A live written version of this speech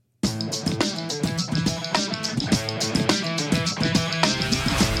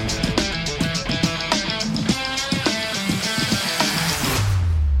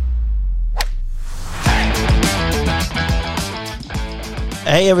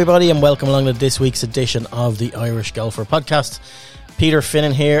Hey everybody, and welcome along to this week's edition of the Irish Golfer Podcast. Peter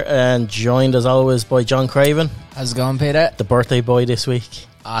Finnan here, and joined as always by John Craven. How's it going, Peter? The birthday boy this week.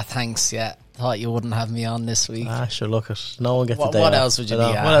 Thanks, yeah. Thought you wouldn't have me on this week. Sure, look it. No one gets a day What off. else would you be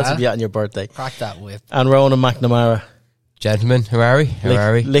at? What else would you be at on your birthday? Crack that whip. And Ronan McNamara. Gentlemen, how are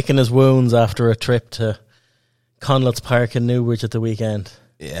we? Licking his wounds after a trip to Conlot's Park in Newbridge at the weekend.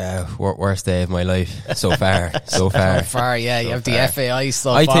 Yeah, worst day of my life so far. So far, yeah. You have the FAI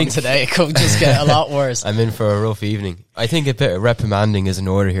stuff I on think today. It could just get a lot worse. I'm in for a rough evening. I think a bit of reprimanding is in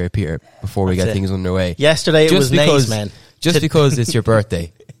order here, Peter, before we get things underway. Yesterday it was nice, man. Just because it's your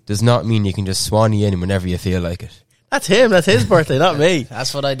birthday does not mean you can just swanny in whenever you feel like it. That's him. That's his birthday, not me.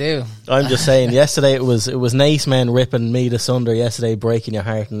 That's what I do. I'm just saying. Yesterday it was nice, man, ripping me asunder. Yesterday breaking your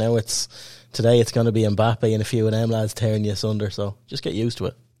heart, and now today it's going to be Mbappe and a few of them lads tearing you asunder. So just get used to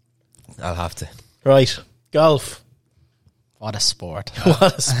it. I'll have to. Right, golf. What a sport.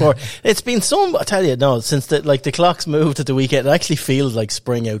 What a sport. It's been I tell you, no, since the clocks moved at the weekend, it actually feels like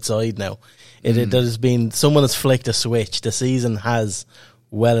spring outside now. There's been, someone has flicked a switch. The season has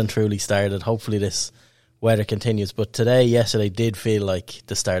well and truly started. Hopefully this weather continues. But yesterday did feel like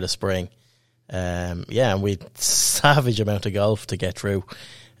the start of spring. And we had savage amount of golf to get through.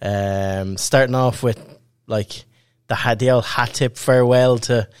 Starting off with the old hat tip farewell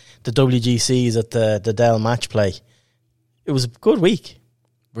to the WGCs at the Dell match play. It was a good week.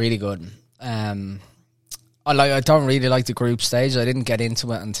 Really good. I don't really like the group stage. I didn't get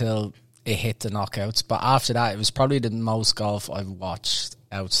into it until it hit the knockouts. But after that, it was probably the most golf I've watched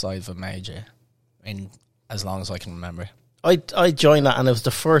outside of a major in as long as I can remember. I joined that, and it was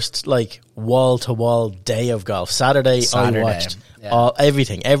the first wall to wall day of golf. Saturday I watched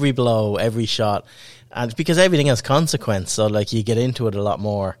everything, every blow, every shot, and because everything has consequence, so you get into it a lot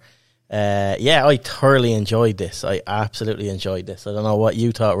more. I thoroughly enjoyed this. I absolutely enjoyed this. I don't know what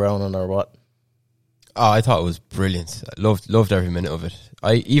you thought, Ronan, or what. Oh, I thought it was brilliant. I loved every minute of it.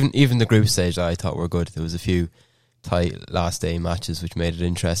 Even the group stage I thought were good. There was a few tight last day matches which made it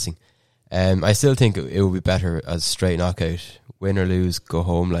interesting. I still think it would be better as straight knockout, win or lose, go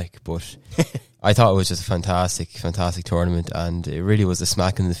home but I thought it was just a fantastic tournament, and it really was a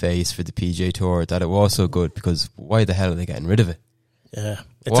smack in the face for the PGA Tour that it was so good, because why the hell are they getting rid of it? Yeah,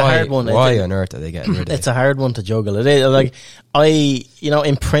 it's a hard one. Why on earth are they getting rid of it? It's a hard one to juggle. It is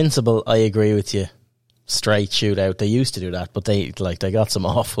in principle, I agree with you. Straight shootout. They used to do that, but they got some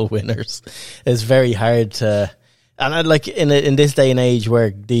awful winners. It's very hard to, and in this day and age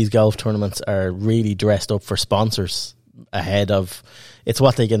where these golf tournaments are really dressed up for sponsors ahead of, it's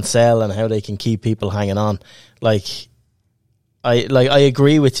what they can sell and how they can keep people hanging on. I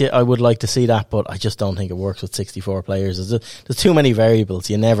agree with you. I would like to see that, but I just don't think it works with 64 players. There's too many variables.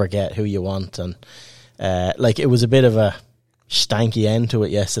 You never get who you want, and it was a bit of a stanky end to it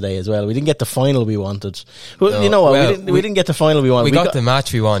yesterday as well. We didn't get the final we wanted. Well, you know what? We didn't get the final we wanted. We got the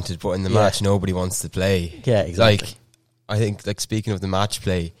match we wanted, but in the match nobody wants to play. Yeah, exactly. I think speaking of the match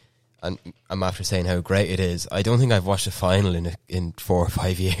play, and I'm after saying how great it is, I don't think I've watched a final in 4 or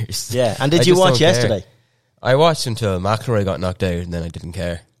 5 years. Yeah, and did you watch yesterday? I watched until McIlroy got knocked out, and then I didn't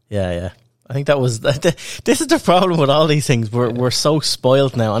care. Yeah. I think that was... This is the problem with all these things. We're so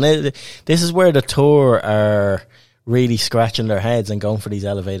spoilt now. And this is where the tour are really scratching their heads and going for these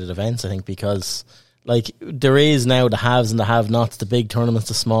elevated events, I think, because there is now the haves and the have-nots, the big tournaments,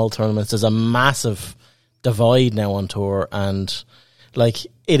 the small tournaments. There's a massive divide now on tour, and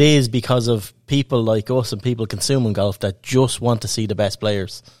it is because of people like us and people consuming golf that just want to see the best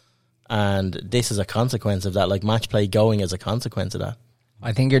players. And this is a consequence of that, match play going as a consequence of that.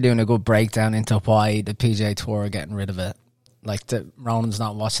 I think you're doing a good breakdown into why the PGA Tour are getting rid of it. Ronan's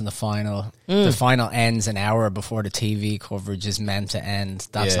not watching the final. The final ends an hour before the TV coverage is meant to end.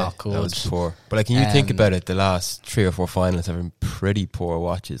 That's not good. That was poor. But can you think about it? The last 3 or 4 finals have been pretty poor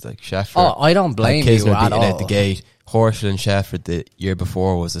watches. Scheffler. Oh, I don't blame you at all. At the gate. Horschel and Shefford the year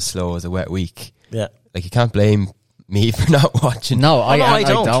before was as slow as a wet week. Yeah. You can't blame me for not watching. No, I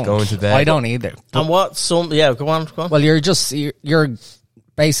don't. Going to bed. I don't either. And go on. Well, you're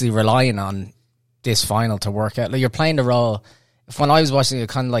basically relying on this final to work out. You're playing the role. When I was watching it,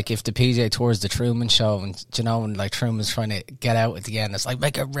 kind of if the PGA Tour is the Truman Show, and Truman's trying to get out at the end, it's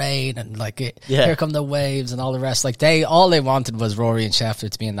make it rain, and here come the waves and all the rest. All they wanted was Rory and Scheffler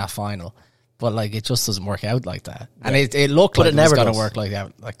to be in that final. But it just doesn't work out like that. Yeah. And it looked like it was going to work like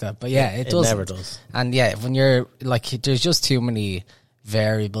that. But it doesn't. It never does. And when you're there's just too many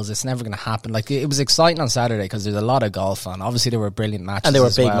variables. It's never going to happen. It was exciting on Saturday because there's a lot of golf on. Obviously, there were brilliant matches, and they were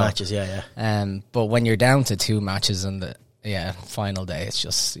big matches. Yeah. But when you're down to 2 matches in the final day, it's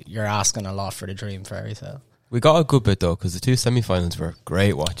just you're asking a lot for the dream fairy tale. We got a good bit though, because the 2 semi-finals were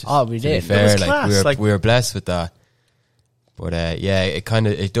great watches. Oh, we to be did. fair, It was class, we were blessed with that. But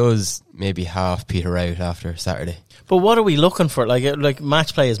it does maybe half peter out after Saturday. But what are we looking for? Like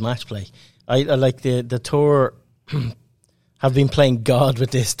match play is match play. I like the tour have been playing God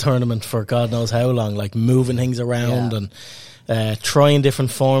with this tournament for God knows how long, like moving things around and trying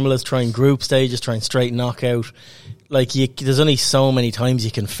different formulas, trying group stages, trying straight knockout. Like there's only so many times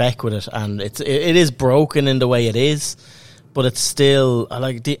you can feck with it, and it is broken in the way it is, but it's still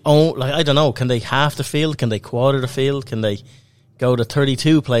I don't know. Can they half the field? Can they quarter the field? Can they go to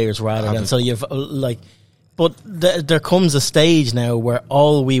 32 players rather than so you've like? But there comes a stage now where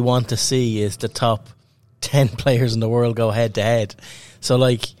all we want to see is the top 10 players in the world go head to head. So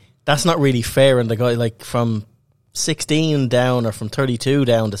like that's not really fair. And the guy like from 16 down or from 32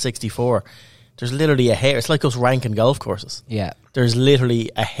 down to 64, there's literally a hair. It's like us ranking golf courses. Yeah, there's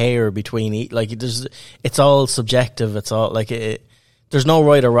literally a hair between each. Like it's all subjective. It's all like there's no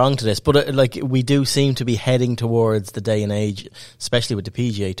right or wrong to this. But like we do seem to be heading towards the day and age, especially with the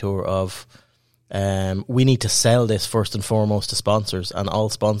PGA Tour of. We need to sell this first and foremost to sponsors, and all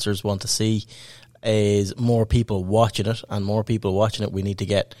sponsors want to see is more people watching it, and more people watching it. We need to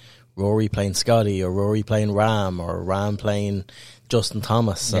get Rory playing Scotty, or Rory playing Rahm, or Rahm playing Justin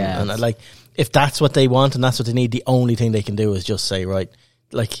Thomas, and like if that's what they want and that's what they need, the only thing they can do is just say, right,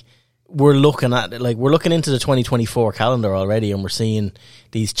 like we're looking into the 2024 calendar already, and we're seeing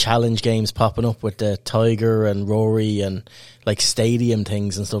these challenge games popping up with the Tiger and Rory and like stadium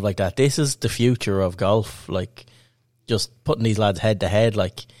things and stuff like that. This is the future of golf, like just putting these lads head to head,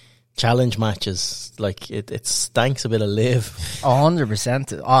 like challenge matches. Like it stanks a bit of live.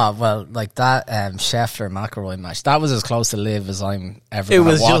 100%. Oh well, like that Scheffler McIlroy match, that was as close to live as I'm ever. It gonna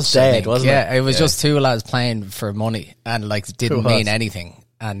was watch, just dead, wasn't it? Yeah, it was just two lads playing for money and like didn't It was. mean anything.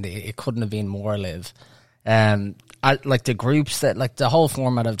 And it couldn't have been more live. Like the groups that, like the whole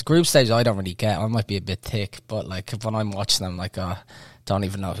format of the group stage, I don't really get. I might be a bit thick, but like when I'm watching them, like don't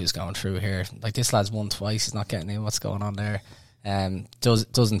even know who's going through here. Like this lad's won twice, he's not getting in. What's going on there?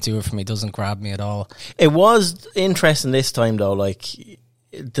 Doesn't do it for me. Doesn't grab me at all. It was interesting this time though. Like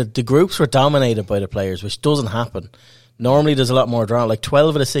the groups were dominated by the players, which doesn't happen. Normally, there's a lot more drama. Like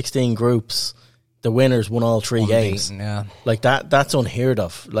 12 of the 16 groups. The winners won all 3 games. Yeah. Like that's unheard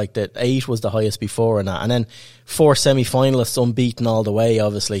of. Like that 8 was the highest before and that. And then 4 semi-finalists unbeaten all the way,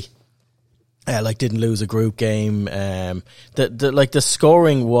 obviously. Like didn't lose a group game. The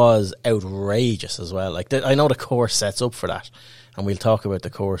scoring was outrageous as well. Like I know the course sets up for that, and we'll talk about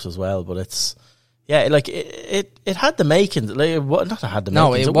the course as well, but it's like it had the makings. Like, not it had the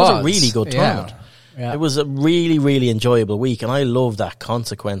makings. It was a really good tournament. Yeah. It was a really, really enjoyable week, and I love that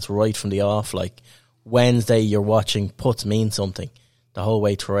consequence right from the off. Like Wednesday, you're watching putts mean something the whole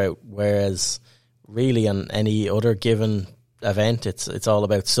way throughout, whereas really on any other given event, it's all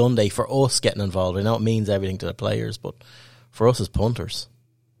about Sunday for us getting involved. I know it means everything to the players, but for us as punters,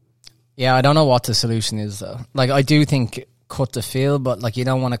 yeah, I don't know what the solution is though. Like I do think cut the field, but like you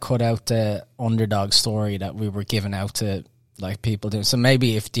don't want to cut out the underdog story that we were giving out to. Like people do. So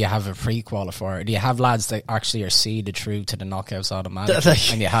maybe do you have a pre-qualifier? Do you have lads that actually are seeded through to the knockouts automatically,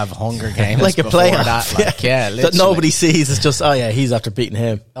 and you have Hunger Games like a playoff that? Like, yeah, that nobody sees. It's just he's after beating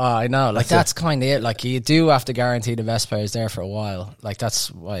him. Oh, I know. Like that's kind of it. Like you do have to guarantee the best players there for a while. Like that's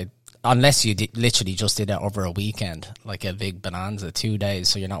why, unless you literally just did it over a weekend, like a big bonanza, 2 days,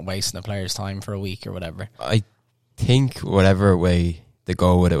 so you're not wasting the players' time for a week or whatever. I think whatever way they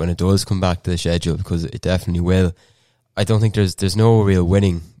go with it when it does come back to the schedule, because it definitely will. I don't think there's no real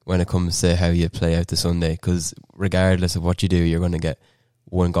winning when it comes to how you play out the Sunday, because regardless of what you do, you're going to get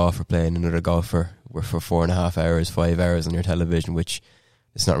one golfer playing another golfer for 4.5 hours, 5 hours on your television, which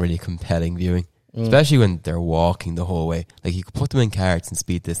is not really compelling viewing, especially when they're walking the whole way. Like you could put them in carts and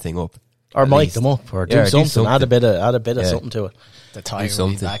speed this thing up, or mic them up, or do something. Add a bit of something to it. The Tiger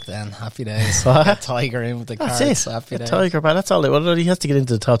will be back then. Happy days. Tiger in with the cards. That's it. Happy days. Tiger, man. That's all. He has to get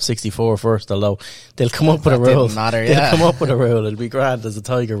into the top 64 first, although they'll come up with a rule. They'll come up with a rule. It'll be grand as a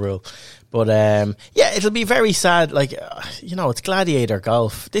Tiger rule. But, it'll be very sad. Like, it's gladiator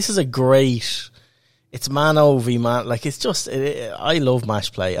golf. This is a great... It's man over man. Like, it's just... I love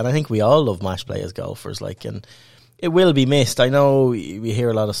match play, and I think we all love match play as golfers. Like, and it will be missed. I know we hear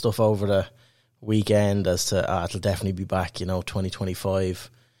a lot of stuff over the weekend as to it'll definitely be back,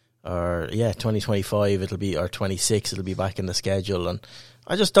 2025 or 2025 it'll be, or 26 it'll be back in the schedule, and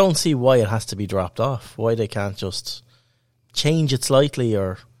I just don't see why it has to be dropped off, why they can't just change it slightly,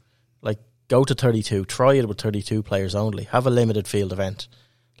 or like go to 32, try it with 32 players only, have a limited field event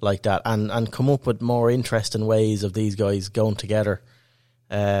like that, and come up with more interesting ways of these guys going together.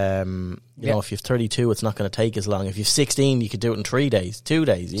 You know, if you've 32, it's not going to take as long. If you've 16, you could do it in 3 days, 2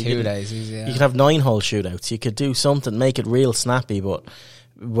 days. Two days, easy. Yeah. You could have 9-hole shootouts. You could do something, make it real snappy. But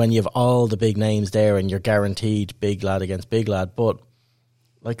when you have all the big names there and you're guaranteed big lad against big lad, but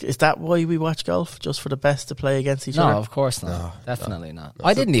like, is that why we watch golf? Just for the best to play against each other? No, of course not. No, Definitely not.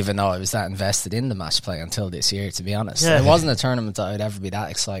 I didn't even know I was that invested in the match play until this year, to be honest. Yeah. It wasn't a tournament that I'd ever be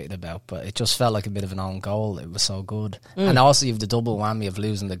that excited about, but it just felt like a bit of an own goal. It was so good. And also you have the double whammy of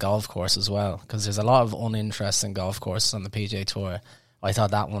losing the golf course as well, because there's a lot of uninteresting golf courses on the PGA Tour. I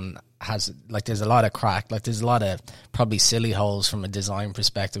thought that one has, like, there's a lot of crack. Like, there's a lot of probably silly holes from a design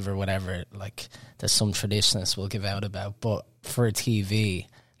perspective or whatever, like, there's some traditionalists will give out about. But for a TV,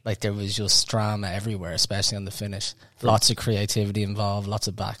 like, there was just drama everywhere, especially on the finish. Lots of creativity involved, lots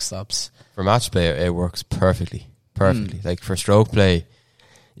of backstops. For match play, it works perfectly. Like, for stroke play,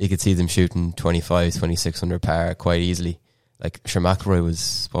 you could see them shooting 25, 26 under par quite easily. Like, sure, McIlroy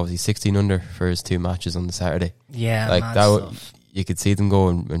was, what was he, 16 under for his 2 matches on the Saturday. Yeah, like mad that. stuff. You could see them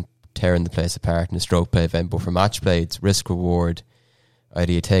going and tearing the place apart in a stroke play event. But for match play, it's risk reward.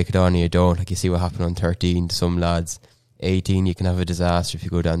 Either you take it on or you don't. Like, you see what happened on 13 to some lads. 18, you can have a disaster if you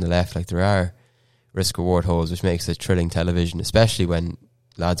go down the left. Like, there are risk reward holes, which makes it thrilling television, especially when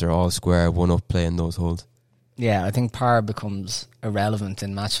lads are all square, one up playing those holes. Yeah, I think par becomes irrelevant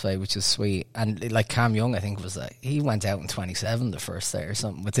in match play, which is sweet. And like Cam Young, I think was like, he went out in 27 the first day or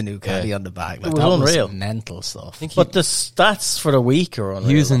something with the new caddy on the back. Like, It was that unreal. was mental stuff. But the stats for the week are unreal.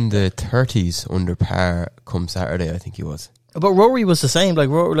 He was in the 30s under par come Saturday, I think he was. But Rory was the same. Like,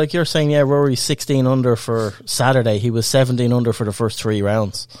 Rory, like you're saying, yeah, Rory's 16 under for Saturday. He was 17 under for the first 3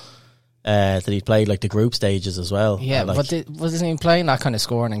 rounds. That he played like the group stages as well. Yeah, like, but wasn't he playing that kind of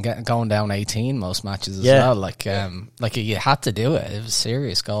scoring and going down 18 most matches as well? Like, like you had to do it. It was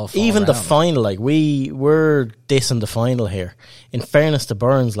serious golf. even the final, like we're dissing the final here. In fairness to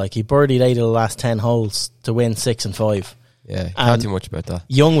Burns, like he birdied 8 of the last 10 holes to win 6 and 5. Yeah, can't do much about that.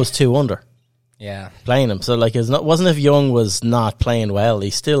 Young was 2 under Yeah. playing him. So like, wasn't if Young was not playing well.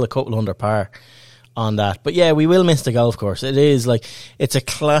 He's still a couple under par on that. But yeah, we will miss the golf course. It is like, it's a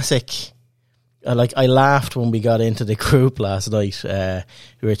classic. Like, I laughed when we got into the group last night.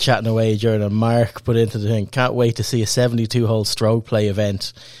 We were chatting away during, and Mark put into the thing, can't wait to see a 72-hole stroke play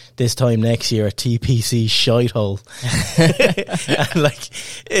event this time next year at TPC Shite Hole. And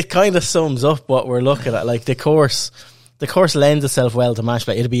like, it kind of sums up what we're looking at. Like, the course lends itself well to match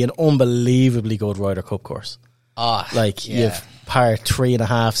play. It'll be an unbelievably good Ryder Cup course. Like, you've par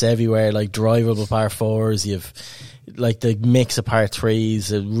 3.5s everywhere, like drivable par 4s. You've like the mix of par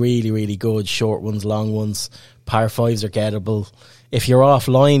 3s, really, really good short ones, long ones. Par 5s are gettable. If you're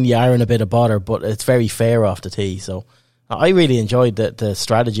offline, you are in a bit of bother, but it's very fair off the tee. So I really enjoyed the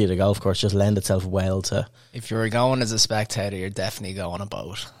strategy of the golf course. Just lend itself well to. If you were going as a spectator, you're definitely going a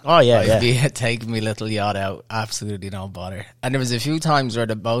boat. Oh yeah, I'd yeah. be taking my little yacht out, absolutely no bother. And there was a few times where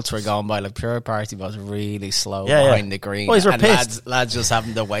the boats were going by, like pure party boats, really slow behind the green. Boys were and pissed. lads just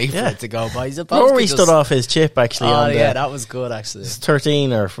having to wait for it to go by. Rory stood off his chip actually. Oh on yeah, that was good actually.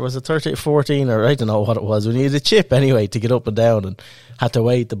 13 or was it 13, 14 or I don't know what it was. We needed a chip anyway to get up and down and had to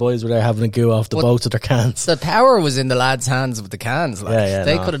wait. The boys were there having a go off the boats with their cans. The power was in the lads' hands with the cans. Like,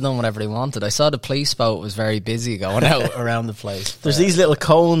 they no. could have done whatever they wanted. I saw the police boat was very busy going out around the place. There's these little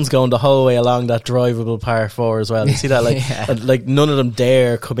cones going the whole way along that drivable par 4 as well. You see that? Like, like none of them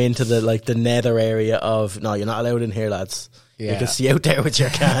dare come into the nether area of, no, you're not allowed in here, lads. You can see out there with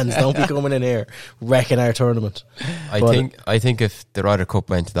your cans. Don't be coming in here wrecking our tournament. I think if the Ryder Cup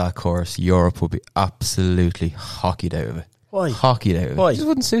went to that course, Europe would be absolutely hockeyed out of it. Why? Hockeyed out of it. Why? It just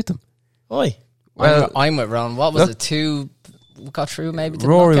wouldn't suit them. Why? Well, I'm with Ron. What was it? 2 got through maybe? To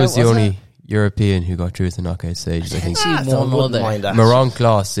Rory knockout, was the wasn't only it? European who got through to the knockout stages. I think Wouldn't mind that. Maronk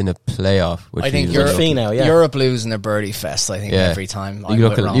lost in a playoff. Which I think he was Europe, unlucky. now, yeah. Europe losing a birdie fest. I think every time. You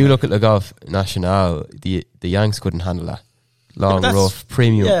look at the Golf National. The Yanks couldn't handle that. Long, rough,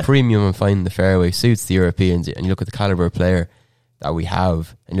 premium, and finding the fairway suits the Europeans. And you look at the caliber of player that we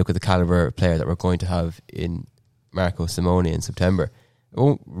have, and you look at the caliber of player that we're going to have in Marco Simone in September. It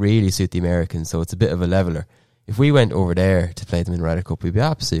won't really suit the Americans, so it's a bit of a leveler. If we went over there to play them in Ryder Cup, we'd be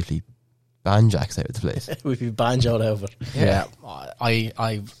absolutely banjacks out of the place. We'd be banjoed over. Yeah,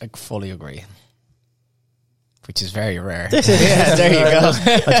 I fully agree. Which is very rare. This is, there you go.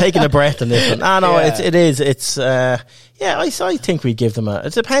 I'm taking a breath on this one. I think we'd give them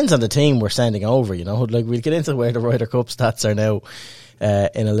it depends on the team we're sending over, you know. Like, we'll get into where the Ryder Cup stats are now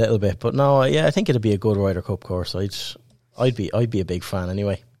in a little bit. But no, I think it'd be a good Ryder Cup course. I'd be a big fan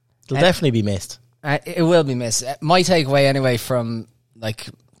anyway. It'll definitely be missed. It will be missed. My takeaway anyway from like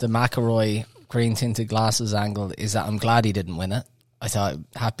the McIlroy green tinted glasses angle is that I'm glad he didn't win it. I thought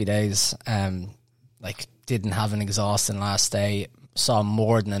happy days. Like didn't have an exhausting last day. Saw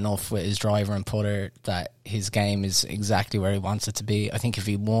more than enough with his driver and putter that his game is exactly where he wants it to be. I think if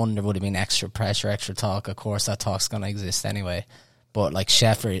he won, there would have been extra pressure, extra talk. Of course, that talk's going to exist anyway. But like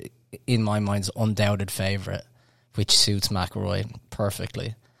Scheffler, in my mind, is undoubted favourite, which suits McIlroy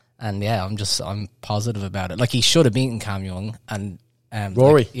perfectly. And yeah, I'm positive about it. Like he should have beaten Cam Young and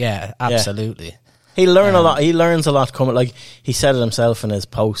Rory. Like, yeah, absolutely. Yeah. He learned a lot. He learns a lot coming. Like he said it himself in his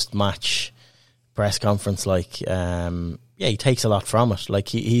post-match press conference. Like, he takes a lot from it.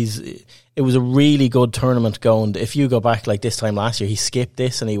 Like it was a really good tournament going. If you go back like this time last year, he skipped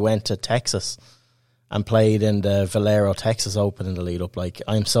this and he went to Texas and played in the Valero Texas Open in the lead up. Like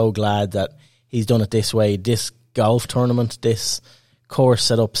I'm so glad that he's done it this way. This golf tournament, this course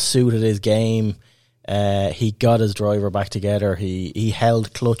set up suited his game. He got his driver back together. He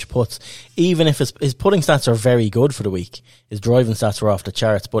held clutch putts. Even if his putting stats are very good for the week, his driving stats were off the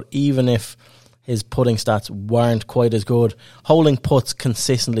charts. But even if his putting stats weren't quite as good, holding putts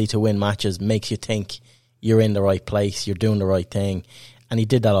consistently to win matches makes you think you're in the right place, you're doing the right thing. And he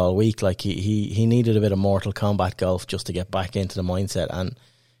did that all week. Like he needed a bit of Mortal Kombat golf just to get back into the mindset. And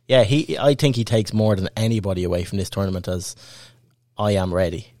yeah, I think he takes more than anybody away from this tournament as I am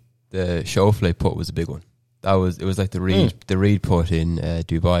ready. The Schauffele putt was a big one. It was like the Reed putt in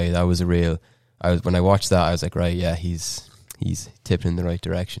Dubai. That was a real. When I watched that, I was like, right, yeah, he's tipping in the right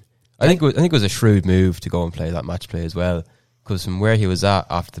direction. I think it was a shrewd move to go and play that match play as well, because from where he was at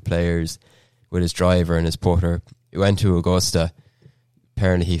after the players with his driver and his putter, he went to Augusta.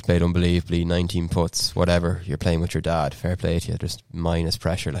 Apparently, he played unbelievably, 19 putts, whatever. You're playing with your dad. Fair play to you. Just minus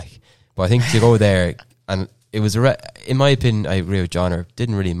pressure, like. But I think to go there and. It was, in my opinion, I agree with John, it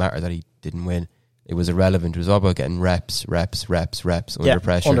didn't really matter that he didn't win. It was irrelevant. It was all about getting reps under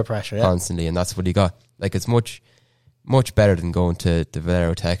pressure constantly, and that's what he got. Like, it's much, much better than going to the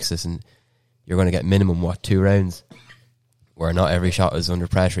Valero, Texas, and you're going to get minimum, 2 rounds, where not every shot is under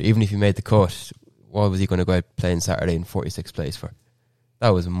pressure. Even if you made the cut, what was he going to go out playing Saturday in 46th place for? That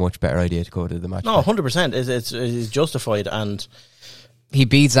was a much better idea to go to the match. No, 100%. It's justified, and he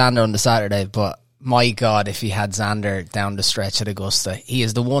beat Xander on the Saturday, but my God, if he had Xander down the stretch at Augusta, he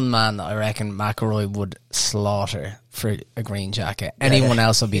is the one man that I reckon McIlroy would slaughter for a green jacket. Anyone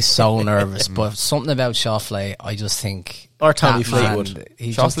else would be so nervous, but something about Schauffele, I just think... Or Tommy Fleetwood.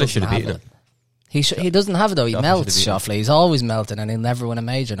 Schauffele should have beaten him. He doesn't have it though. He melts, Schauffele. He's always melting and he'll never win a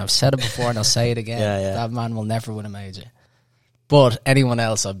major. And I've said it before and I'll say it again. That man will never win a major. But anyone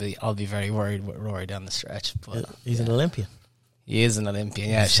else, I'll be very worried with Rory down the stretch. But he's an Olympian. He is an Olympian.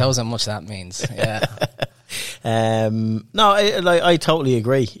 Yeah, it shows how much that means. Yeah. No, I totally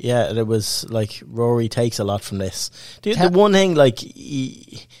agree. Yeah, it was like Rory takes a lot from this. The one thing, like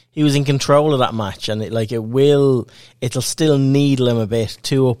he was in control of that match, and it'll still needle him a bit.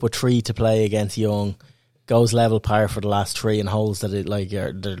 2 up with 3 to play against Young, goes level par for the last 3 and holes that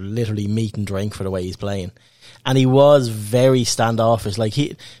they're literally meat and drink for the way he's playing. And he was very standoffish. Like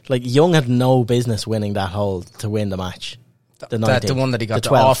Young had no business winning that hole to win the match. The one that he got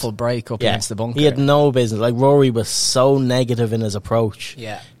the awful break up against the bunker. He had no business. Like Rory was so negative in his approach.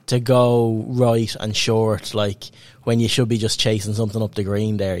 Yeah. To go right and short, like when you should be just chasing something up the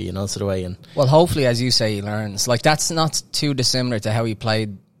green there, sort of way. And well, hopefully, as you say, he learns. Like that's not too dissimilar to how he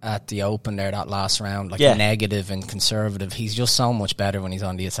played at the Open there that last round. Like negative and conservative. He's just so much better when he's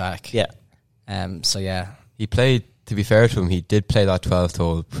on the attack. Yeah. So yeah, he played. To be fair to him, he did play that 12th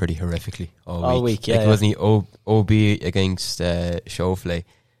hole pretty horrifically all week. Yeah, wasn't he? OB against Schauffele,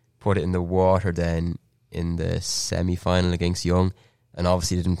 put it in the water then in the semi-final against Young, and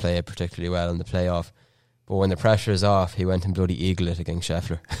obviously didn't play it particularly well in the playoff. But when the pressure is off, he went and bloody eagled it against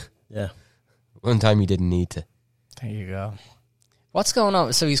Scheffler. Yeah. One time he didn't need to. There you go. What's going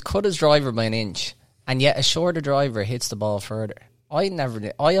on? So he's cut his driver by an inch, and yet a shorter driver hits the ball further. I never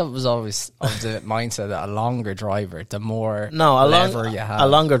did. I was always of the mindset that a longer driver, the more lever you have. A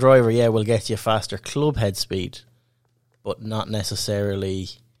longer driver, will get you faster club head speed, but not necessarily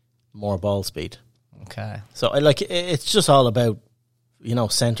more ball speed. Okay. So it's just all about,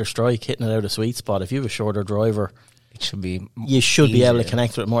 centre strike, hitting it out of sweet spot. If you have a shorter driver, it should be you should be able to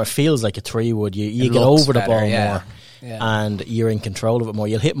connect with it more. It feels like a 3 would. You get over the ball more. Yeah. And you're in control of it more.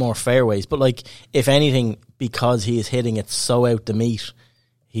 You'll hit more fairways. But, if anything, because he is hitting it so out the meat,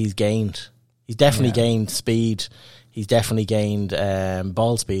 he's gained. He's definitely gained speed. He's definitely gained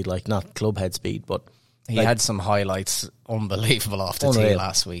ball speed, not club head speed. But he had some highlights unbelievable off the tee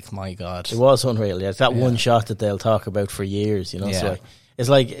last week. My God. It was unreal. Yeah. It's that one shot that they'll talk about for years, So It's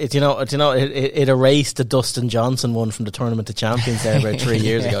like it erased the Dustin Johnson one from the Tournament of Champions there about 3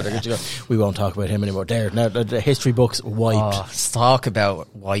 years ago. They're going to go, we won't talk about him anymore. There, now the history books wiped. Oh, talk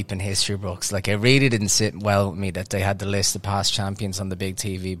about wiping history books. Like, it really didn't sit well with me that they had the list of past champions on the big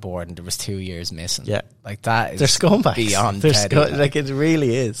TV board and there was 2 years missing. Yeah, like that is they're scumbags. Beyond they're petty. like it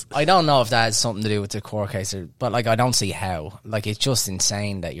really is. I don't know if that has something to do with the court case, but like I don't see how. Like, it's just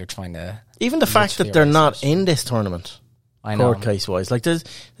insane that you're trying to. Even the fact that they're not in this tournament. I know. Court case wise, like there's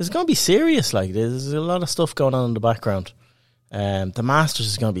going to be serious. Like there's a lot of stuff going on in the background. The Masters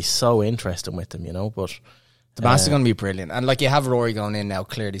is going to be so interesting with them, But the Masters is going to be brilliant, and like you have Rory going in now,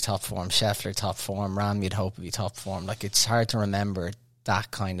 clearly top form. Scheffler top form. Rahm, you'd hope would be top form. Like, it's hard to remember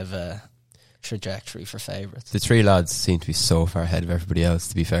that kind of a trajectory for favourites. The three lads seem to be so far ahead of everybody else,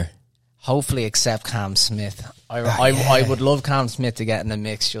 to be fair. Hopefully, except Cam Smith. I would love Cam Smith to get in the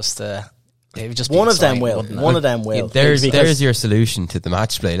mix just to. It would just be one of them exciting, will. One of them will. There's your solution to the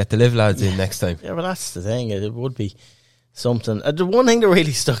match play. Let the live lads in next time. Yeah, but that's the thing. It would be something. The one thing that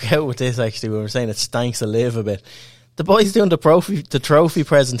really stuck out with this, actually, when we were saying it stanks a live a bit, the boys doing the trophy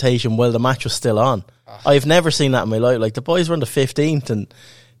presentation while the match was still on. I've never seen that in my life. Like, the boys were on the 15th and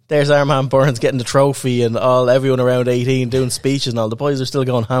there's our man Burns getting the trophy and everyone around 18 doing speeches and all. The boys are still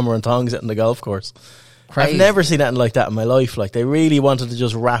going hammer and tongs out in the golf course. Crazy. I've never seen anything like that in my life. Like, they really wanted to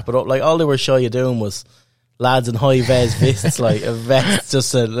just wrap it up. Like, all they were shy of doing was lads in high ves vests, like a vest,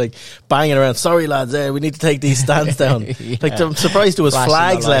 just like banging around. Sorry, lads, we need to take these stands down. Yeah. Like, I'm surprised there was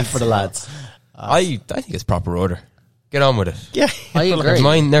flags left for the lads. I think it's proper order. Get on with it. Yeah, I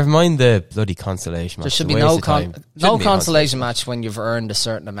agree. Never mind the bloody consolation match. There should be no consolation match when you've earned a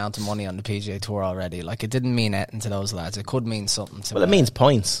certain amount of money on the PGA Tour already. Like, it didn't mean anything to those lads. It could mean something to it means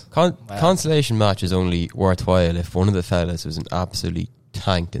points. Consolation match is only worthwhile if one of the fellas was absolutely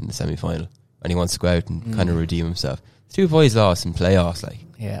tanked in the semi-final and he wants to go out and kind of redeem himself. The two boys lost in playoffs, like.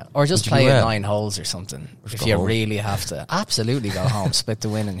 Yeah, or just play at 9 holes or something. If you really have to, absolutely go home, split the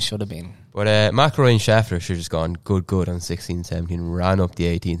win, and should have been. But McIlroy and Scheffler should have just gone good on 16, 17, ran up the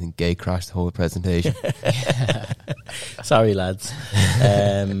 18th, and gate crashed the whole presentation. Sorry, lads.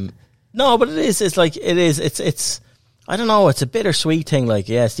 No, but it is. It's like it is. It's. I don't know. It's a bittersweet thing. Like,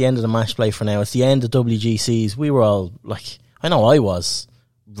 yeah, it's the end of the match play for now. It's the end of WGCs. We were all like, I know I was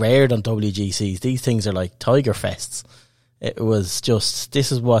rared on WGCs. These things are like tiger fests. It was just,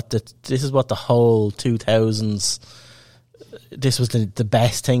 this is what the whole 2000s, this was the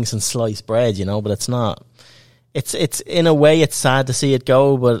best thing since sliced bread, but it's not. It's in a way, it's sad to see it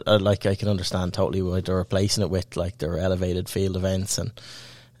go, but like, I can understand totally why they're replacing it with like their elevated field events and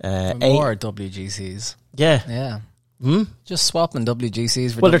more WGCs. Yeah. Yeah. Just swapping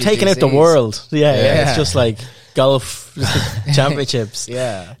WGCs for they're taking out the world. Yeah. It's just like golf championships.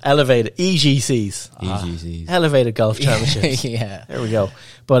 Yeah. Elevated EGCs. Elevated golf championships. Yeah. There we go.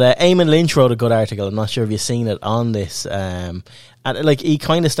 But Eamon Lynch wrote a good article. I'm not sure if you've seen it on this. And like, he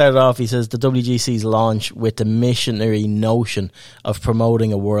kind of started off, he says the WGC's launch with the missionary notion of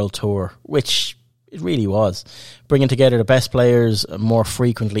promoting a world tour, which it really was. Bringing together the best players more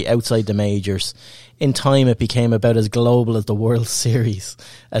frequently outside the majors. In time, it became about as global as the World Series,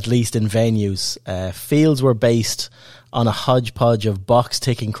 at least in venues. Fields were based on a hodgepodge of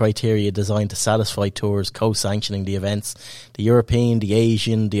box-ticking criteria designed to satisfy tours co-sanctioning the events. The European, the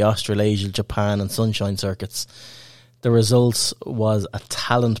Asian, the Australasian, Japan and Sunshine circuits. The results was a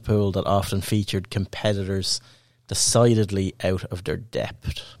talent pool that often featured competitors decidedly out of their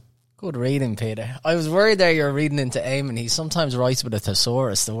depth. Good reading, Peter. I was worried there you were reading into Eamon. He sometimes writes with a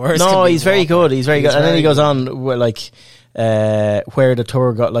thesaurus. The words. No, he's very good. He's very good. And then he goes on, like, where the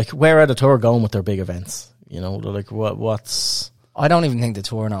tour got, like, where are the tour going with their big events? Like, what's. I don't even think the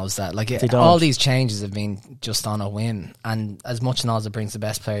tour knows that. Like, all these changes have been just on a whim. And as much as it brings the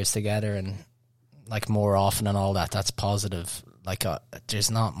best players together and, like, more often and all that, that's positive. Like,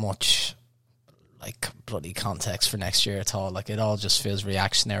 there's not much, like, bloody context for next year at all. Like, it all just feels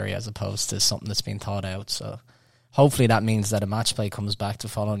reactionary as opposed to something that's been thought out. So hopefully that means that a match play comes back the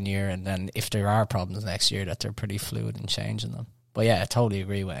following year, and then if there are problems next year, that they're pretty fluid in changing them. But yeah, I totally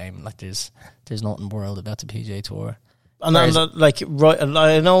agree with Eamon. Like, there's nothing world about the PGA Tour. And like, right,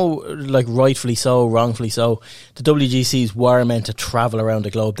 I know, like, rightfully so, wrongfully so, the WGCs were meant to travel around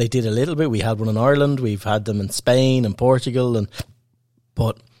the globe. They did a little bit. We had one in Ireland. We've had them in Spain and Portugal,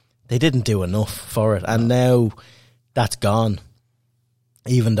 but they didn't do enough for it, and now that's gone.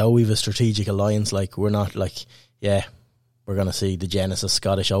 Even though we have a strategic alliance, like, we're not like, yeah, we're going to see the Genesis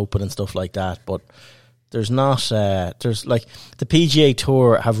Scottish Open and stuff like that, but there's not, there's like, the PGA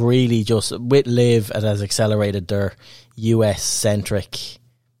Tour have really just, with LIV, it has accelerated their US-centric,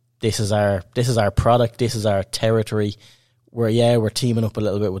 this is our product, this is our territory, we're teaming up a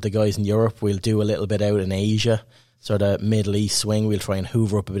little bit with the guys in Europe. We'll do a little bit out in Asia, sort of Middle East swing. We'll try and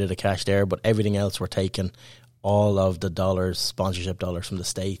hoover up a bit of the cash there, but everything else we're taking all of the dollars, sponsorship dollars from the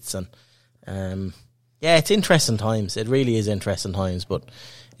States. And it's interesting times. It really is interesting times, but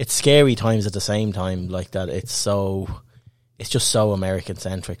it's scary times at the same time. Like that, it's just so American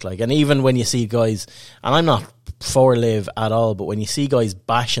centric. Like, and even when you see guys, and I'm not for Live at all, but when you see guys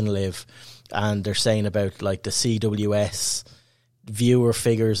bashing Live, and they're saying about like the CWS viewer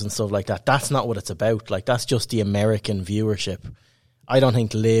figures and stuff like that, that's not what it's about. Like, that's just the American viewership. I don't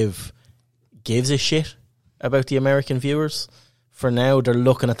think Live gives a shit about the American viewers. For now, they're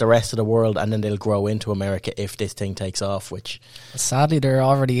looking at the rest of the world, and then they'll grow into America if this thing takes off, which... Sadly, there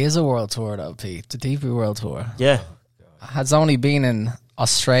already is a world tour, though, Pete. The DP World Tour. Yeah. Has only been in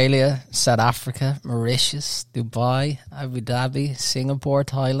Australia, South Africa, Mauritius, Dubai, Abu Dhabi, Singapore,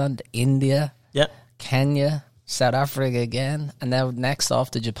 Thailand, India, Kenya, South Africa again, and now next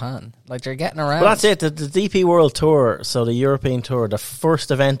off to Japan. Like, they're getting around. Well, that's it. The DP World Tour, so the European Tour, the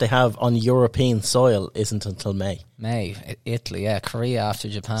first event they have on European soil isn't until May. Italy, Korea after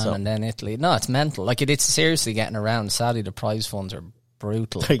Japan, and then Italy. No, it's mental. Like, it's seriously getting around. Sadly, the prize funds are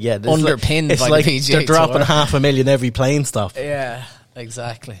brutal. Yeah, underpinned it's by like the PGA they're dropping Tour. $500,000 every plane stop. Yeah,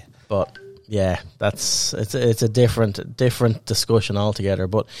 exactly. But yeah, it's a different discussion altogether.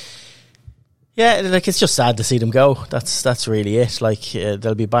 But yeah, like, it's just sad to see them go. That's really it. Like,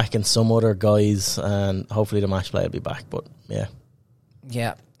 they'll be back in some other guys, and hopefully the match play will be back. But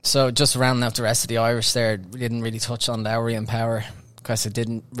yeah. So just rounding out the rest of the Irish there, we didn't really touch on Lowry and Power because it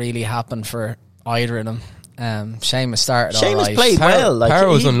didn't really happen for either of them. Seamus started all right. Seamus played well. Like, Power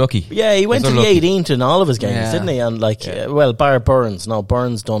was unlucky. Yeah, he went to the 18th in all of his games, didn't he? And bar Burns. No,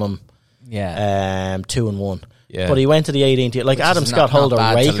 Burns done him 2-1. Yeah. But he went to the 18th. Like, Adam Scott held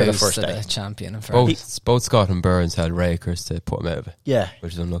a raker the first day. The champion. Both Scott and Burns had rakers to put him out of it. Yeah.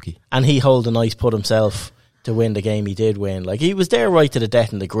 Which is unlucky. And he held a nice putt himself to win the game he did win. Like, he was there right to the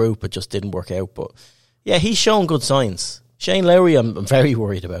death in the group. It just didn't work out. But yeah, he's shown good signs. Shane Lowry, I'm very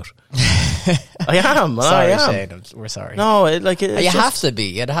worried about. I am. Sorry, Shane. We're sorry. No, you have to be.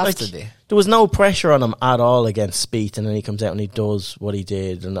 You'd have to be. There was no pressure on him at all against Spieth, and then he comes out and he does what he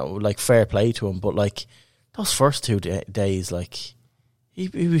did, and like, fair play to him. But like, those first 2 days, like, he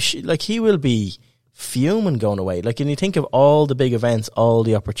was like, he will be fuming going away. Like, and you think of all the big events, all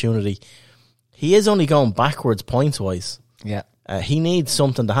the opportunity, he is only going backwards points wise. Yeah. He needs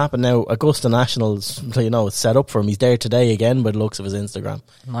something to happen now. Augusta Nationals, it's set up for him. He's there today again by the looks of his Instagram.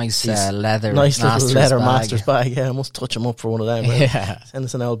 Nice little leather Masters bag. Yeah, I must touch him up for one of them. Right? Yeah, send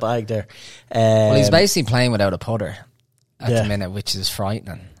us an old bag there. Well, he's basically playing without a putter at the minute, which is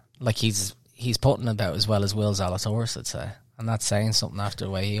frightening. Like, he's putting about as well as Will Zalatoris, I'd say, and that's saying something after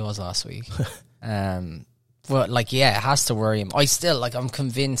the way he was last week. But like, it has to worry him. I'm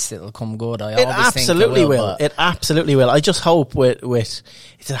convinced it'll come good. It absolutely will. It absolutely will. I just hope with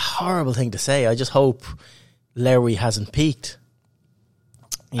it's a horrible thing to say. I just hope Lowry hasn't peaked.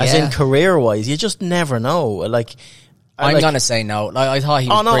 As in career wise, you just never know. Like, I'm gonna say no. Like, I thought he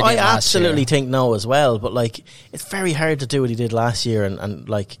was brilliant I last absolutely year. think no as well. But like, it's very hard to do what he did last year, and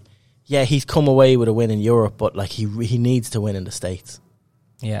like, yeah, he's come away with a win in Europe, but like, he needs to win in the States.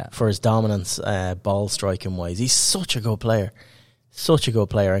 Yeah, for his dominance, ball striking wise, he's such a good player,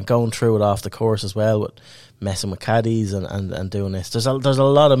 and going through it off the course as well, with messing with caddies and doing this. There's a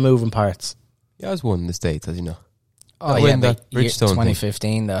lot of moving parts. He has won in the States, as you know. Oh yeah, that Bridgestone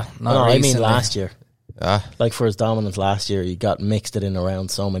 2015 though. I mean last year. Like, for his dominance last year, he got mixed it in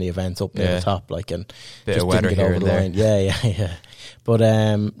around so many events up near the top, like, and bit just of weather didn't get here over and the there. line. Yeah. But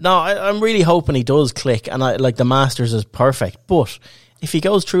no, I'm really hoping he does click, and the Masters is perfect, but if he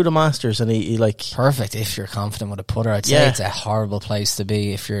goes through the Masters and he perfect if you're confident with a putter, I'd say it's a horrible place to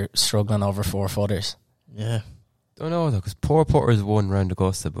be if you're struggling over 4-footers. Yeah. Don't know though, because poor putters won round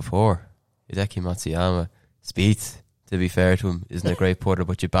Augusta before. Hideki Matsuyama, Spieth, to be fair to him, isn't a great putter,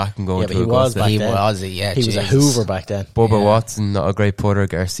 but you back him going to Augusta. He was a Hoover back then. Bubba Watson, not a great putter.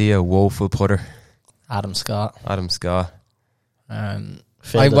 Garcia, woeful putter. Adam Scott.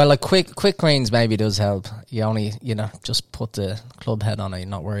 A quick greens maybe does help. You only, just put the club head on it. You're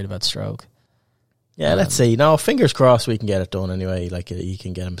not worried about stroke. Yeah, let's see. No, fingers crossed we can get it done anyway. Like, he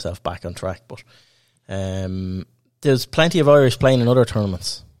can get himself back on track. But there's plenty of Irish playing in other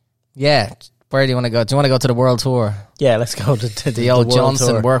tournaments. Yeah. Where do you want to go? Do you want to go to the World Tour? Yeah, let's go to the old World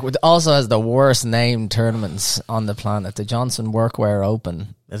Johnson Tour. It also has the worst named tournaments on the planet. The Johnson Workwear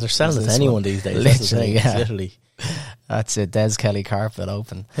Open. They're selling it to anyone these days. Literally. That's it. Des Kelly Carpet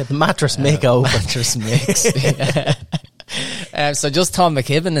Open. The Mattress Mick Open. Mattress Mix. So just Tom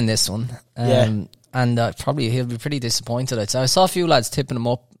McKibben in this one. and probably he'll be pretty disappointed. I'd say. I saw a few lads tipping him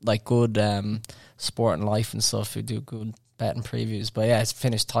up like good Sport and Life and stuff who do good betting previews. But yeah, it's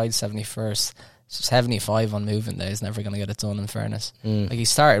finished tied 71st. 75 on moving day is never going to get it done, in fairness. Like, he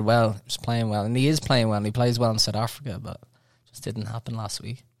started well, he was playing well, and he is playing well, and he plays well in South Africa, but just didn't happen last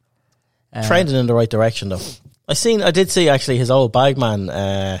week. Trending in the right direction, though. I did see actually his old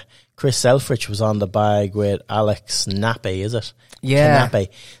bagman, Chris Selfridge, was on the bag with Alex Nappe, is it? Yeah. Nappe.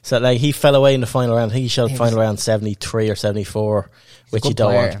 So like, he fell away in the final round. I think he shot final round 73 or 74, which you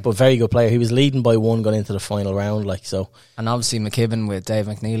don't want. But very good player. He was leading by 1 going into the final round, like, so. And obviously McKibben with Dave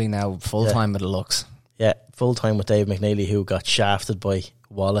McNeely now full time with the looks. Yeah, full time with Dave McNeely, who got shafted by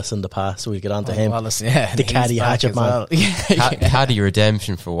Wallace in the past, so we'll get on to him. Wallace, yeah. The caddy hatchet man. Well. Caddy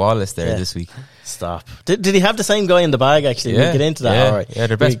redemption for Wallace there this week. Stop. Did he have the same guy in the bag, actually? We'll get into that, yeah. alright. Yeah,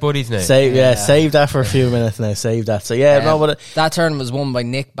 they're best buddies now. Save that for a few minutes now. Save that. So that tournament was won by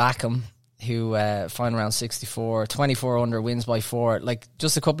Nick Backham, who final round 64, 24 under, wins by 4. Like,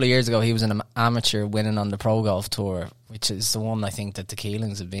 just a couple of years ago, he was an amateur winning on the Pro Golf Tour, which is the one I think that the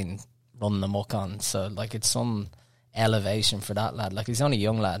Keelings have been running amok on. So, like, it's some elevation for that lad. Like, he's only a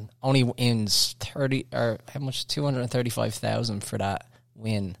young lad. Only wins 235,000 for that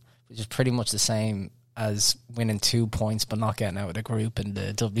win, which is pretty much the same as winning 2 points but not getting out of the group in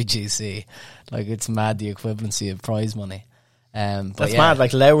the WGC. Like, it's mad, the equivalency of prize money. That's mad.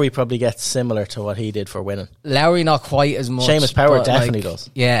 Like, Lowry probably gets similar to what he did for winning. Lowry not quite as much. Seamus Power definitely does.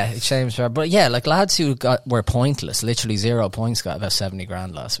 Yeah, Seamus Power. But yeah, like, lads who were pointless, literally 0 points, got about 70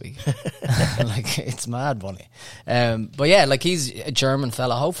 grand last week. Like, it's mad money. But yeah, like, he's a German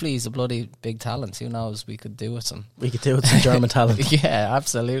fella. Hopefully he's a bloody big talent. Who knows? We could do with some. We could do with some German talent. Yeah,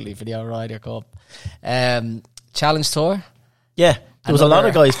 absolutely, for the Ryder Cup. Challenge Tour. Yeah. There was a lot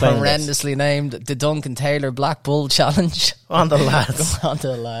of guys playing horrendously named the Duncan Taylor Black Bull Challenge. On the lads. On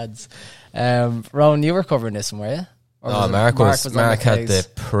the lads. Rowan, you were covering this one, were you? Mark had the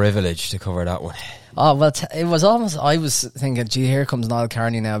privilege to cover that one. Oh, well, it was almost, I was thinking, gee, here comes Niall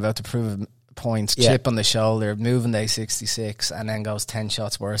Carney now about to prove points, chip on the shoulder, moving day 66, and then goes 10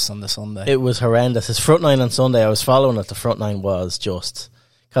 shots worse on the Sunday. It was horrendous. His front nine on Sunday, I was following it. The front nine was just...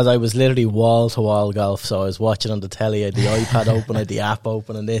 Because I was literally wall-to-wall golf, so I was watching on the telly, I had the iPad open, I had the app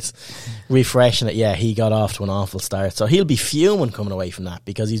open and this, refreshing it. Yeah, he got off to an awful start. So he'll be fuming coming away from that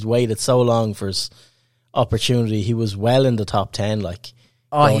because he's waited so long for his opportunity. He was well in the top 10, like, he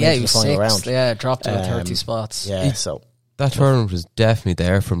was sixth. Round. Yeah, dropped to 30 spots. Yeah, so... That tournament was definitely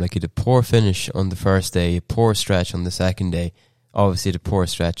there for him. Like, he had a poor finish on the first day, a poor stretch on the second day, obviously the poor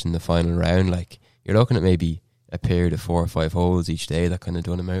stretch in the final round. Like, you're looking at maybe a period of 4 or 5 holes each day that kind of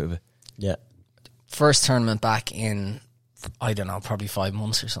done him out of it. Yeah. First tournament back in, I don't know, probably 5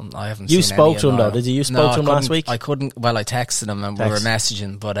 months or something. I haven't You seen spoke to him though, did you? You spoke to him last week? I couldn't, well, I texted him and we were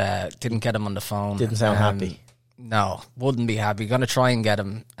messaging, but didn't get him on the phone. Didn't sound happy. No, wouldn't be happy. Going to try and get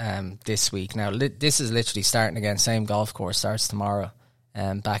him this week. Now, this is literally starting again. Same golf course, starts tomorrow,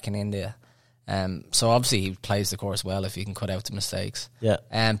 back in India. So obviously he plays the course well if he can cut out the mistakes. Yeah.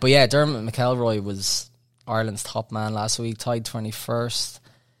 But yeah, Dermot McElroy was Ireland's top man last week, tied 21st.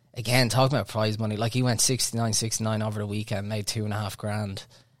 Again, talking about prize money, like, he went 69 over the weekend, made 2.5 grand.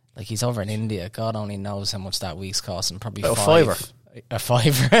 Like, he's over in India. God only knows how much that week's costing. Probably a fiver. A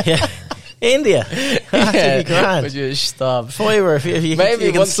fiver. Yeah. India. That'd be grand. Would you stop? Fiver, if you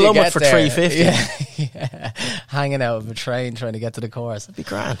can slum it for 350. Yeah. Hanging out of a train trying to get to the course. That'd be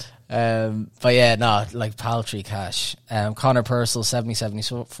grand. But yeah, no, like, paltry cash. Conor Purcell,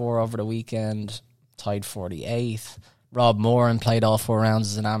 74 over the weekend, tied 48th. Rob Moran played all 4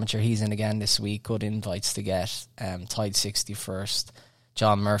 rounds as an amateur. He's in again this week. Good invites to get. Tied 61st.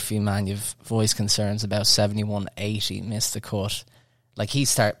 John Murphy, man, you've voiced concerns about 71-80, missed the cut. Like, he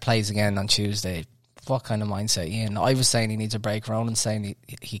plays again on Tuesday. What kind of mindset are you in? I was saying he needs a break. Ronan's saying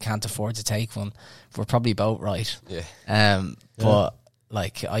he can't afford to take one. We're probably both right. Yeah. But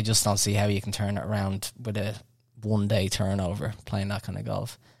like, I just don't see how you can turn it around with a 1-day turnover playing that kind of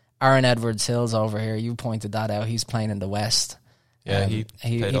golf. Aaron Edwards-Hill's over here. You pointed that out. He's playing in the West. Yeah, he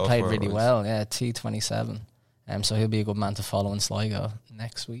played really well. Yeah, T27. So he'll be a good man to follow in Sligo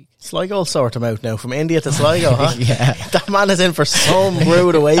next week. Sligo will sort him out now. From India to Sligo, huh? Yeah. That man is in for some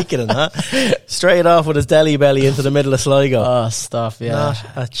rude awakening, huh? Straight off with his deli belly into the middle of Sligo. Oh, stuff, yeah. Not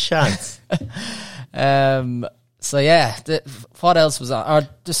a chance. So yeah, what else was on?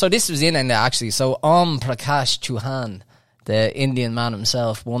 So this was in India, actually. So Prakash Chauhan, the Indian man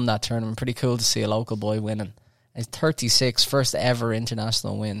himself, won that tournament. Pretty cool to see a local boy winning. His 36, first ever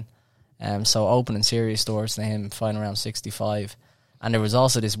international win. So opening serious doors to him, final round 65. And there was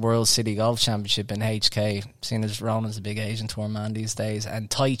also this World City Golf Championship in HK, seeing as Ronan's a big Asian tour man these days.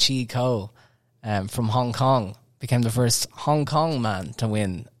 And Tai Chi Ko from Hong Kong. Became the first Hong Kong man to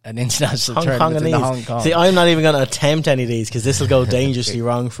win an international Hong tournament in Kongese. Hong Kong. See, I'm not even going to attempt any of these because this will go dangerously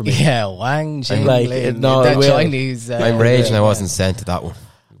wrong for me. Yeah, Wang Jingling. like, no, that it will. Chinese. I'm raging I wasn't sent to that one.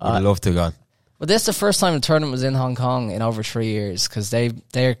 Would love to have gone. But this is the first time the tournament was in Hong Kong in over 3 years because they're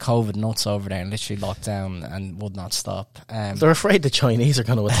COVID nuts over there and literally locked down and would not stop. They're afraid the Chinese are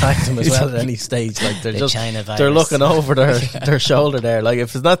going to attack them as well at any stage. Like they're The just China virus. they're looking over their shoulder there. Like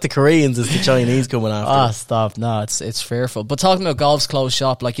if it's not the Koreans, it's the Chinese coming after. Ah, them. stop. No, it's fearful. But talking about golf's closed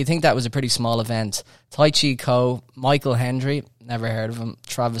shop, like you think that was a pretty small event. Tai Chi Ko, Michael Hendry, never heard of him.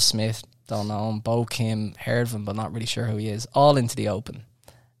 Travis Smith, don't know him. Bo Kim, heard of him, but not really sure who he is. All into the Open.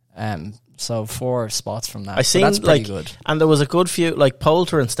 So 4 spots from that. I seen that's pretty like, good. and there was a good few. Like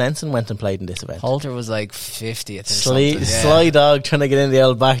Poulter and Stenson went and played in this event. Poulter was like 50th or something. Yeah. Sly Dog trying to get in the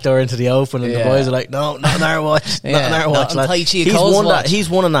old back door into the Open, and the Yeah. boys are like, "No, not on our watch, not on our watch." on lad." Tai Chi He's Ko's won watch. that.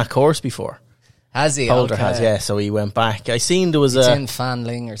 He's won on that course before. Has he? Poulter Okay. has, yeah. So he went back. I seen there was It's a in Fan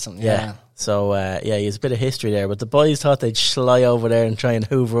Ling or something. yeah. Yeah. So yeah, he has a bit of history there. But the boys thought they'd sly over there and try and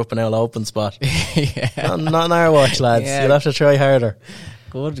hoover up an old Open spot. Yeah. Not on our watch, lads. Yeah. You'll have to try harder.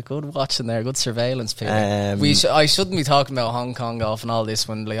 Good watching there. Good surveillance, Peter. Um, I shouldn't be talking about Hong Kong golf and all this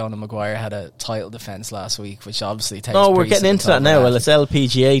when Leona Maguire had a title defence last week, which obviously takes. No, we're precedent getting into that over now. Well, it's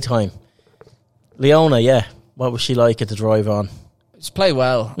LPGA time. Leona, yeah. What was she like at the drive on? Just play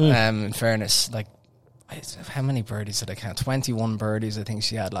well. In fairness, like how many birdies did I count? 21 birdies, I think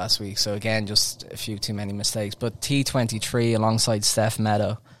she had last week. So again, just a few too many mistakes. But T23 alongside Steph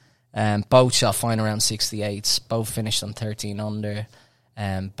Meadow, both shot fine around 68s. Both finished on 13 under.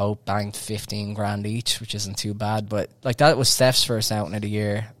 Both banked 15 grand each, which isn't too bad. But like that was Steph's first outing of the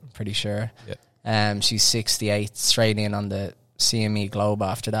year, I'm pretty sure. Yeah. She's 68, straight in on the CME Globe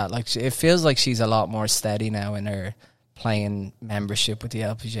after that. Like it feels like she's a lot more steady now in her playing membership with the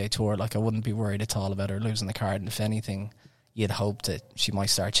LPGA Tour. Like I wouldn't be worried at all about her losing the card. And if anything, you'd hope that she might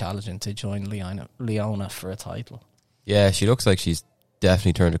start challenging to join Leona for a title. Yeah, she looks like she's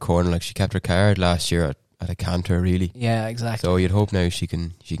definitely turned a corner. Like she kept her card last year at a canter, really. Yeah, exactly. So you'd hope now she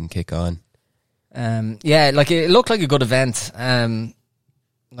can kick on. Yeah, like it looked like a good event.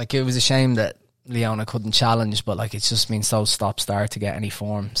 Like it was a shame that Leona couldn't challenge, but like it's just been so stop-start to get any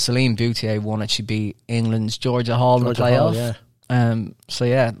form. Celine Boutier won it. She beat England's Georgia Hall in the playoff. Yeah. So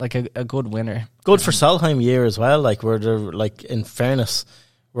yeah, like a good winner. Good for Solheim year as well. Like like in fairness,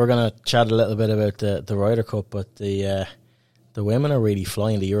 we're gonna chat a little bit about the Ryder Cup, but the women are really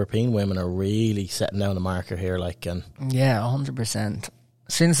flying. The European women are really setting down the marker here. Like and Yeah, 100%.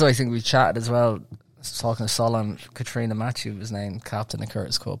 Since I think we chatted as well, I was talking to Solheim, Katrina Matthew was named captain of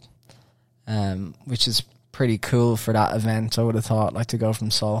Curtis Cup, which is pretty cool for that event. I would have thought, like, to go from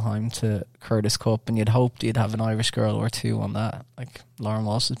Solheim to Curtis Cup, and you'd hoped you'd have an Irish girl or two on that. Like Lauren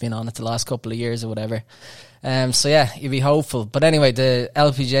Walsh has been on it the last couple of years or whatever. So yeah, you'd be hopeful. But anyway, the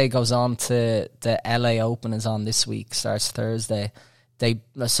LPGA goes on to the LA Open is on this week, starts Thursday.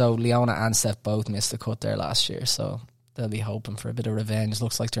 So Leona and Steph both missed the cut there last year, so they'll be hoping for a bit of revenge.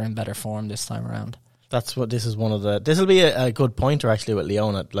 Looks like they're in better form this time around. this will be a good pointer actually with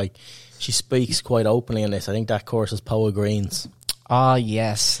Leona. Like she speaks quite openly on this. I think that course is Poa Greens. Ah,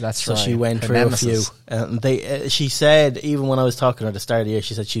 yes, that's right. So she went through a few. And she said, even when I was talking to her at the start of the year,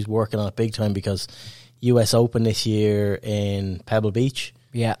 she said she's working on it big time because US Open this year in Pebble Beach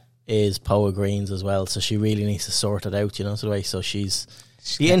is Poa Greens as well. So she really needs to sort it out, so the way. So she's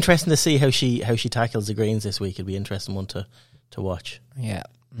be interesting to see how she tackles the greens this week. It'll be an interesting one to watch. Yeah,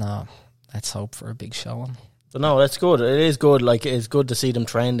 no, let's hope for a big showing. But no, that's good. It is good. Like it's good to see them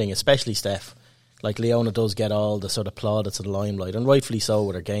trending, especially Steph. Like Leona does get all the sort of plaudits of the limelight, and rightfully so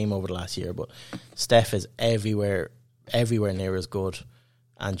with her game over the last year. But Steph is everywhere near as good,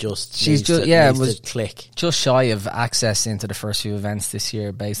 and needs to click. Just shy of access into the first few events this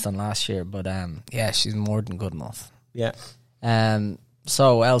year based on last year, but she's more than good enough. Yeah.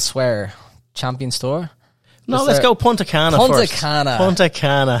 So elsewhere, Champions Tour. No, let's go Punta Cana first. Punta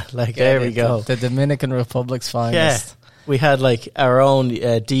Cana. Like there we go. The Dominican Republic's finest. Yeah. We had like our own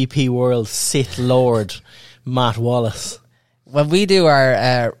DP World Sith Lord, Matt Wallace. When we do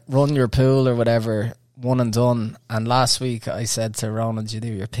our run your pool or whatever, one and done, and last week I said to Ronan, did you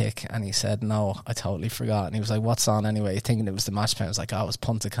do your pick? And he said, no, I totally forgot. And he was like, what's on anyway? Thinking it was the match play. I was like, it was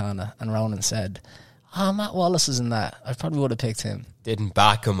Punta Cana. And Ronan said, Matt Wallace is in that. I probably would have picked him. Didn't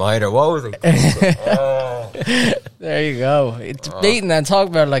back him either. What was it? There you go. It's beaten and talk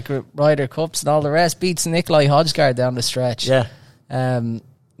about like Ryder Cups and all the rest. Beats Nikolai Hodggaard down the stretch. Yeah.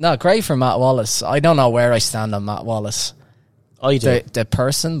 No, great for Matt Wallace. I don't know where I stand on Matt Wallace. I do. The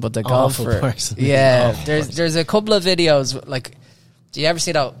person, but the Awful golfer. person. Yeah. There's a couple of videos like Do you ever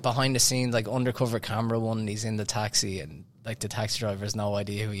see that behind the scenes, like undercover camera one, and he's in the taxi and like the taxi driver has no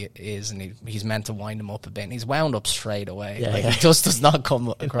idea who he is, and he's meant to wind him up a bit, and he's wound up straight away. Yeah, He just does not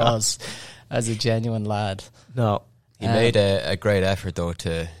come across as a genuine lad. No. He made a great effort, though,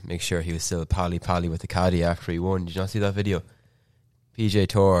 to make sure he was still pally with the caddy after he won. Did you not see that video? PGA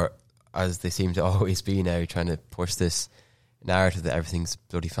Tour, as they seem to always be now, trying to push this narrative that everything's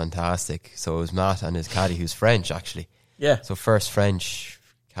bloody fantastic. So it was Matt and his caddy, who's French, actually. Yeah. So first French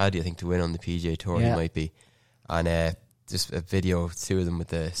caddy, I think, to win on the PGA Tour, he might be. And just a video, two of them with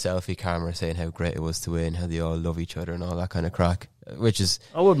the selfie camera saying how great it was to win, how they all love each other and all that kind of crack. Which is,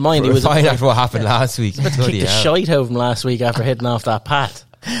 I wouldn't mind. He was fine after what happened last week. He kicked the shite out of him last week after hitting off that pat.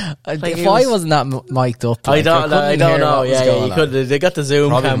 If I wasn't that mic'd up, I don't know. Yeah, you could. They got the Zoom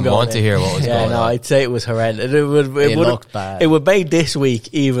Probably cam didn't going. want to hear what was going on. I'd say it was horrendous. It looked bad. It would make this week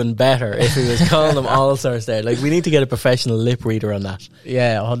even better if he was calling them all stars there. Like, we need to get a professional lip reader on that.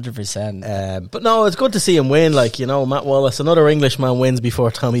 Yeah, 100%. But no, it's good to see him win. Like, you know, Matt Wallace, another Englishman, wins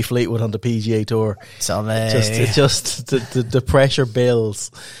before Tommy Fleetwood on the PGA Tour. It's just the pressure builds.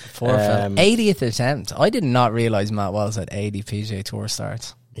 80th attempt. I did not realise Matt Wallace had 80 PGA Tour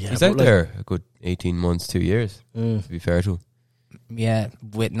starts. Yeah, he's out there a good 18 months, 2 years, to be fair to him. Yeah,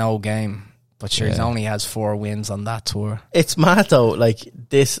 with no game. But sure, he only has 4 wins on that tour. It's mad though, like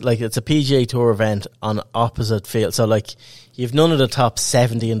this, like it's a PGA Tour event on opposite field. So like, you've none of the top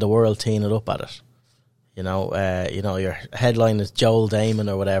 70 in the world teeing it up at it. You know, your headline is Joel Damon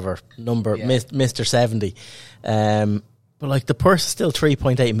or whatever, Mr. 70. But like, the purse is still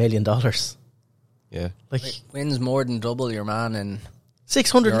 $3.8 million. Yeah. Like, wins more than double your man in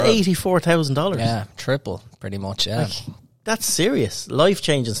 $684,000. Yeah, triple, pretty much, yeah. Like, that's serious,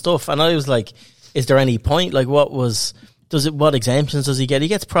 life-changing stuff. And I was like, is there any point? Like, what exemptions does he get? He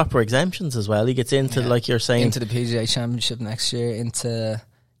gets proper exemptions as well. He gets into, like you're saying, into the PGA Championship next year, into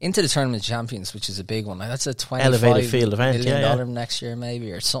the Tournament of Champions, which is a big one. Like, that's a $25 elevated field event, million next year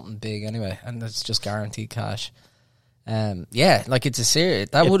maybe, or something big anyway, and that's just guaranteed cash. Like, it's a serious.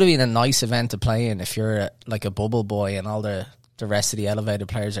 That would have been a nice event to play in if you're like a bubble boy and all the rest of the elevated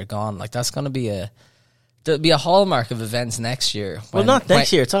players are gone. Like, that's going to be a hallmark of events next year. Well, not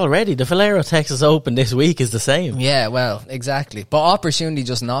next year. It's already the Valero Texas Open this week is the same. Yeah, well, exactly. But opportunity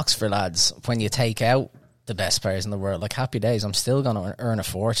just knocks for lads when you take out the best players in the world. Like, happy days. I'm still going to earn a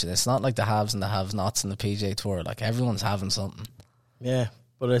fortune. It's not like the haves and the have-nots in the PGA Tour. Like, everyone's having something. Yeah.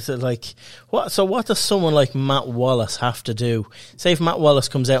 But it's like, what? So what does someone like Matt Wallace have to do? Say if Matt Wallace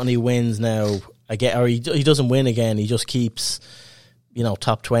comes out and he wins now again, or he doesn't win again, he just keeps,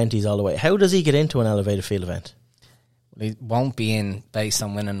 top 20s all the way. How does he get into an elevated field event? Well, he won't be in based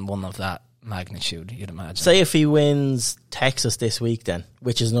on winning one of that magnitude, you'd imagine. Say if he wins Texas this week, then,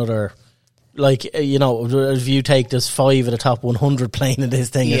 which is another, like, if you take this 5 of the top 100 playing in this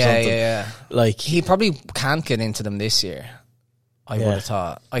thing or something. Yeah. Like, he probably can't get into them this year. I would have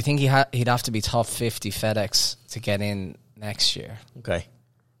thought. I think he'd have to be top 50 FedEx to get in next year. Okay.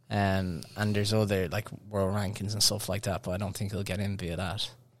 And there's other, like, world rankings and stuff like that, but I don't think he'll get in via that.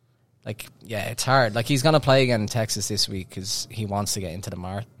 Like, yeah, it's hard. Like, he's going to play again in Texas this week because he wants to get into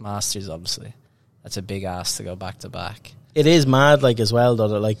the Masters, obviously. That's a big ask to go back-to-back. It is mad, like, as well, though,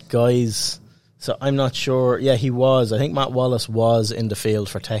 that, like, guys... So I'm not sure. Yeah, he was. I think Matt Wallace was in the field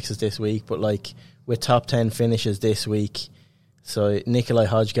for Texas this week, but, like, with top 10 finishes this week... So Nikolai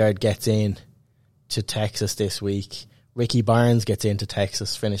Hodggaard gets in to Texas this week. Ricky Barnes gets into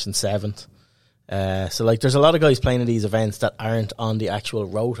Texas, finishing 7th. So like, there's a lot of guys playing in these events that aren't on the actual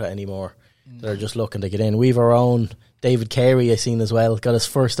rota anymore. They're just looking to get in. We've our own David Carey, I seen as well, got his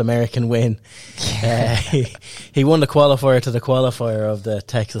first American win. He won the qualifier to the qualifier of the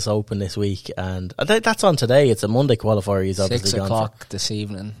Texas Open this week, and that's on today. It's a Monday qualifier. He's obviously 6 gone o'clock this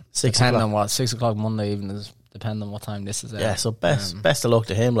evening. 6 Depending o'clock. on what 6 o'clock Monday evening is. Depending on what time this is out. Yeah, so best of luck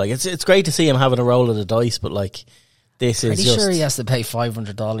to him. Like, it's great to see him having a roll of the dice, but like, this is pretty sure he has to pay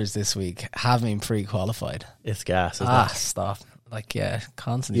 $500 this week, having pre-qualified. It's gas, isn't it? Stop. Like, yeah,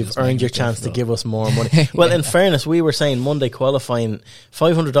 constantly. You've earned your chance to give us more money. Well, in fairness, we were saying Monday qualifying,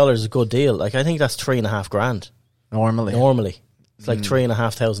 $500 is a good deal. Like, I think that's $3,500 normally. It's like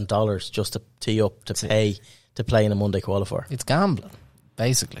 $3,500 just to tee up to pay to play in a Monday qualifier. It's gambling,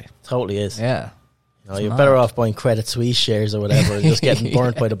 basically. Totally is. Yeah. You're better off buying Credit Suisse shares or whatever and just getting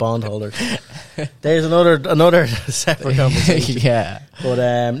burnt by the bondholders. There's another separate conversation. Yeah.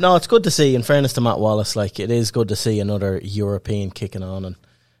 But no, it's good to see, in fairness to Matt Wallace, like, it is good to see another European kicking on.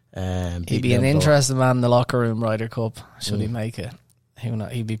 And he'd be an interesting man in the locker room Ryder Cup, should he make it. Who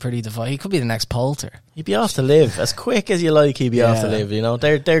knows? He'd be pretty divided. He could be the next Poulter. He'd be off to live as quick as you like. He'd be off to live. You know,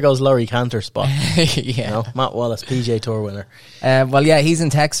 there goes Laurie Cantor's spot. Yeah, you know, Matt Wallace, PJ Tour winner. Well, yeah, he's in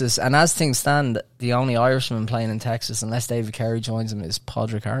Texas, and as things stand, the only Irishman playing in Texas, unless David Carey joins him, is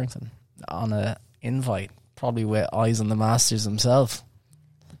Padraig Harrington on a invite, probably with eyes on the Masters himself.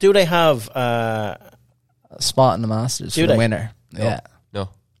 Do they have a spot in the Masters for the winner? No. Yeah, no.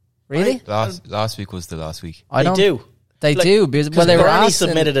 Really? Last week was the last week. They do. They do, because they were Bernie asking,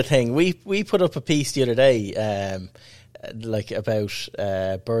 submitted a thing. We put up a piece the other day,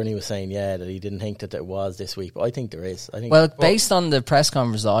 about Bernie was saying, that he didn't think that there was this week, but I think there is. Based on the press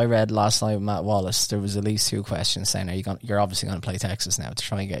conference that I read last night with Matt Wallace, there was at least 2 questions saying, you're obviously going to play Texas now to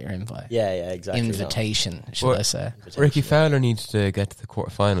try and get your invite. Yeah, exactly. Invitation, should I say. Ricky Fowler needs to get to the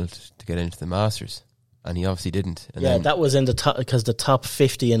quarterfinal to get into the Masters, and he obviously didn't. And that was in the top, because the top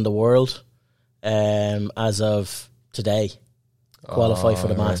 50 in the world, as of today, qualify for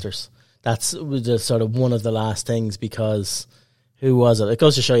the Masters. That's the sort of one of the last things, because who was it? It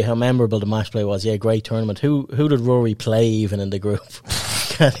goes to show you how memorable the match play was. Yeah, great tournament. Who did Rory play even in the group?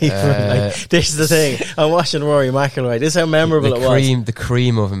 This is the thing. I'm watching Rory McIlroy. This is how memorable it was. The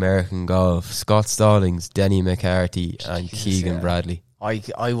cream of American golf. Scott Stallings, Denny McCarthy, and Keegan Bradley.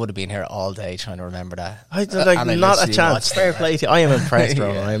 I would have been here all day trying to remember that. Not a chance. Fair play to you. I am impressed,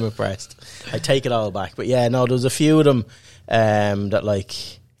 Rowan. I am impressed. I take it all back. But yeah, no, there was a few of them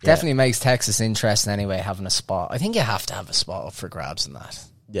that definitely makes Texas interesting anyway, having a spot. I think you have to have a spot up for grabs in that.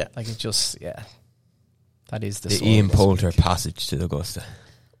 Yeah. That is the Ian Poulter passage to Augusta.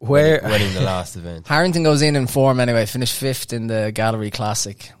 Winning the last event. Harrington goes in form anyway, finished 5th in the Gallery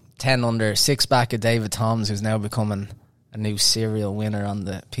Classic. 10 under, 6 back of David Toms, who's now becoming a new serial winner on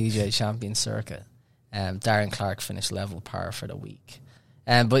the PGA Champion Circuit. Darren Clark finished level par for the week.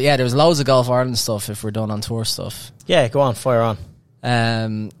 But yeah, there was loads of Golf Ireland stuff if we're done on tour stuff. Yeah, go on, fire on.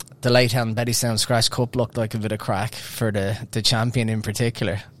 The Laytown Bettystown Scratch Cup looked like a bit of crack for the champion in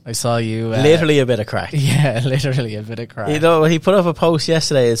particular. I saw you... literally a bit of crack. Yeah, literally a bit of crack. You know, he put up a post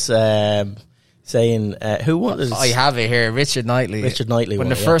yesterday saying, who won this? I have it here, Richard Knightley. When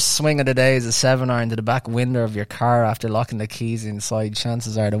the first swing of the day is a 7-iron to the back window of your car after locking the keys inside,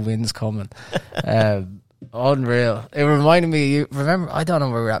 chances are the wind's coming. Unreal. It reminded me, you remember, I don't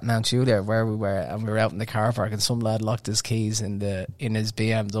know where we were at Mount Juliet, where we were, and we were out in the car park, and some lad locked his keys in his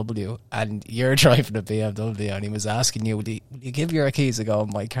BMW, and you're driving a BMW, and he was asking you, would you give your keys a go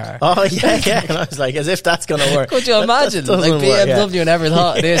in my car? Oh yeah. And I was like, as if that's going to work. Could you imagine? Like BMW never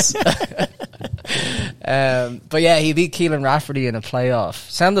thought of this. But yeah, he beat Keelan Rafferty in a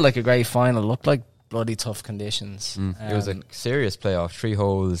playoff. Sounded like a great final. Looked like bloody tough conditions. It was a serious playoff. 3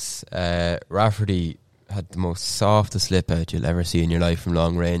 holes. Rafferty had the most softest slip out you'll ever see in your life from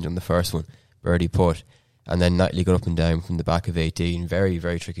long range on the first one, birdie putt, and then Knightley got up and down from the back of 18. Very,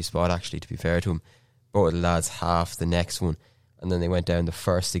 very tricky spot actually, to be fair to him. Both of the lads half the next one, and then they went down the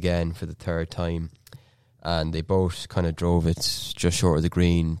first again for the 3rd time, and they both kind of drove it just short of the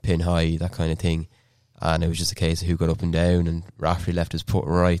green, pin high, that kind of thing, and it was just a case of who got up and down, and Rafferty left his putt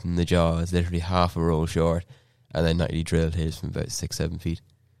right in the jaws, literally half a roll short, and then Knightley drilled his from about 6-7 feet.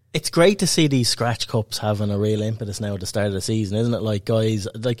 It's great to see these scratch cups having a real impetus now at the start of the season, isn't it? Like, guys,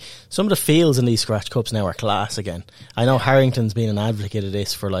 like some of the fields in these scratch cups now are class again. I know Harrington's been an advocate of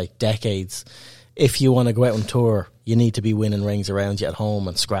this for like decades. If you want to go out on tour, you need to be winning rings around you at home,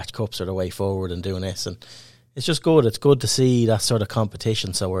 and scratch cups are the way forward and doing this. And it's just good. It's good to see that sort of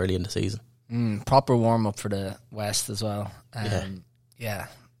competition so early in the season. Proper warm up for the West as well.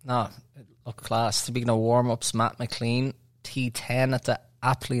 Look class. Speaking of warm ups, Matt McLean, T10 at the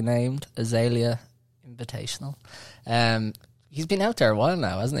aptly named Azalea Invitational. He's been out there a while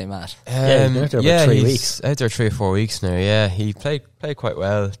now, hasn't he, Matt? Yeah, he's been out there about 3 weeks. Out there 3 or 4 weeks now. Yeah, he played quite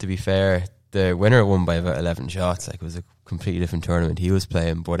well, to be fair. The winner won by about 11 shots. Like, it was a completely different tournament he was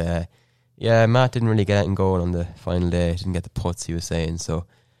playing. But Matt didn't really get anything going on the final day. Didn't get the putts, he was saying. So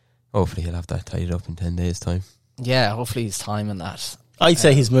hopefully he'll have that tidied up in 10 days' time. Yeah, hopefully he's timing that. I'd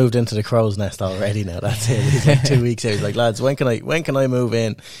say he's moved into the crow's nest already now. That's it. He's like 2 weeks out. He's like, lads, when can I move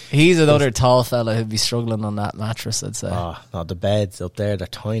in? He's another tall fella who'd be struggling on that mattress, I'd say. Oh, no, the beds up there, they're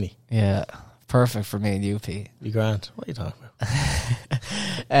tiny. Yeah, perfect for me and UP. Be grand. What are you talking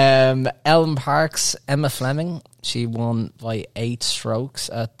about? Ellen Parks, Emma Fleming. She won by 8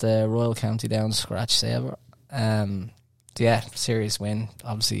 strokes at the Royal County Down Scratch Sabre. Serious win.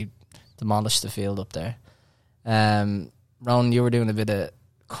 Obviously demolished the field up there. Ron, you were doing a bit of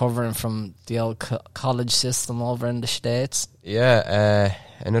covering from the old college system over in the States. Yeah,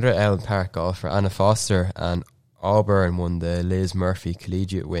 another Ellen Park golfer, Anna Foster, and Auburn won the Liz Murphy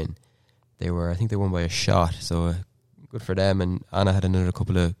collegiate win. I think they won by a shot, so a good for them. And Anna had another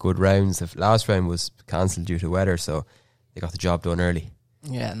couple of good rounds. The last round was cancelled due to weather, so they got the job done early.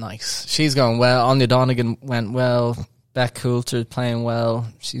 Yeah, nice. She's going well. Anya Donegan went well. Beck Coulter's playing well.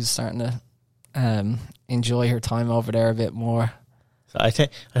 She's starting to enjoy her time over there a bit more. So I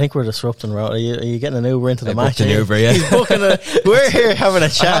think we're disrupting. Are you getting an Uber into the match? An Uber, yeah. He's booking we're here having a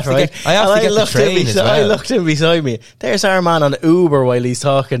chat, right? I looked in beside me. There's our man on Uber while he's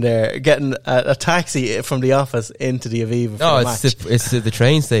talking there, getting a taxi from the office into the Aviva. No, it's the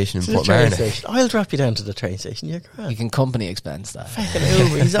train station in Portmarnock. I'll drop you down to the train station. You're grand. You can company expense that. Fucking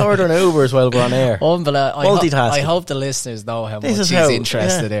Uber. He's ordering Ubers while we're on air. Multitasking. I hope the listeners know how much he's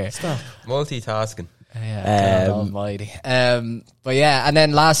interested there. Stop. Multitasking. Yeah, God almighty. But yeah, and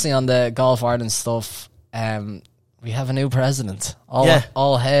then lastly on the Golf Ireland stuff, we have a new president.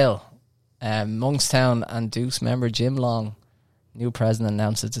 All hail. Monkstown and Dukes member Jim Long, new president,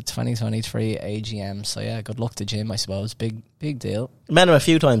 announced it's a 2023 AGM. So yeah, good luck to Jim, I suppose. Big deal. Met him a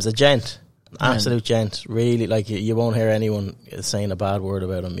few times. A gent. Absolute gent. Really, like, you won't hear anyone saying a bad word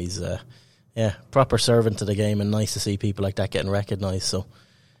about him. He's proper servant to the game, and nice to see people like that getting recognised. So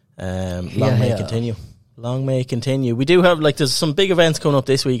long may it continue. Long may it continue. We do have, there's some big events coming up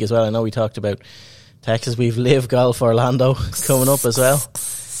this week as well. I know we talked about Texas. We've Live Golf Orlando coming up as well.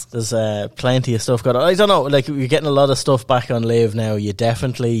 There's plenty of stuff going on. I don't know, you're getting a lot of stuff back on Live now. You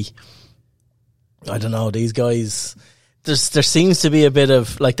definitely, I don't know, these guys, there seems to be a bit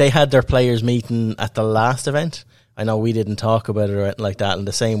of, they had their players meeting at the last event. I know we didn't talk about it or anything like that, in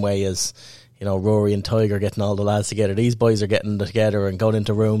the same way as, Rory and Tiger getting all the lads together. These boys are getting together and going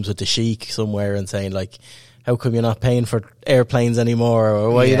into rooms with the sheik somewhere and saying, how come you're not paying for airplanes anymore,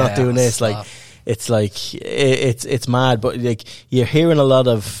 or why are you not doing this? Stop. It's mad, but you're hearing a lot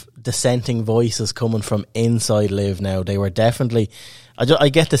of dissenting voices coming from inside Live now. They were definitely, I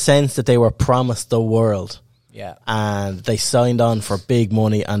get the sense that they were promised the world. Yeah. And they signed on for big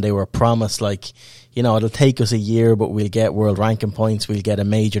money, and they were promised, it'll take us a year, but we'll get world ranking points. We'll get a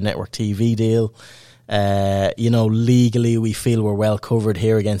major network TV deal. Legally, we feel we're well covered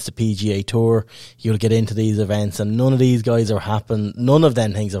here against the PGA Tour. You'll get into these events, and none of these guys none of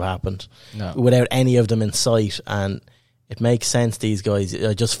them things have happened without any of them in sight. And it makes sense, these guys.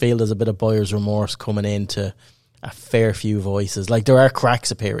 I just feel there's a bit of buyer's remorse coming into a fair few voices. There are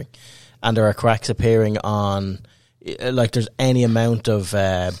cracks appearing, and there are cracks appearing on, there's any amount of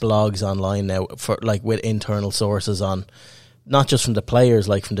blogs online now for with internal sources on, not just from the players,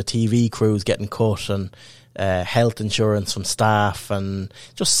 from the TV crews getting cut, and health insurance from staff, and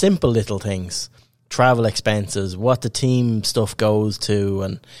just simple little things, travel expenses, what the team stuff goes to,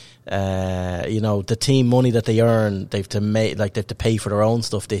 and the team money that they earn, they've to pay for their own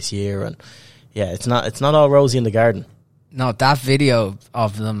stuff this year, and it's not all rosy in the garden. No, that video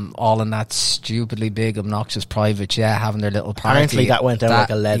of them all in that stupidly big, obnoxious private jet having their little party. Apparently that went down like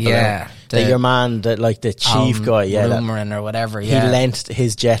a lead balloon. Yeah. Your man, the chief guy, Rumorin or whatever, he lent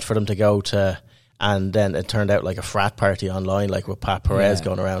his jet for them to go to, and then it turned out like a frat party online, with Pat Perez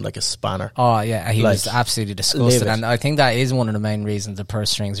going around like a spanner. Oh yeah, he was absolutely disgusted, and I think that is one of the main reasons the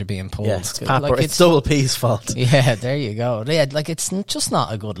purse strings are being pulled. Yeah, it's Double P's fault. Yeah, there you go. Yeah, it's just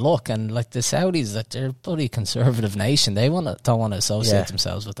not a good look, and the Saudis, they're a bloody conservative nation. They don't want to associate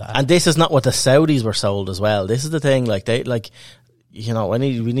themselves with that. And this is not what the Saudis were sold as well. This is the thing,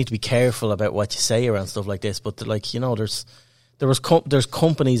 we need to be careful about what you say around stuff like this. But there's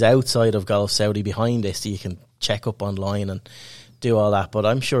companies outside of Golf Saudi behind this that you can check up online and do all that. But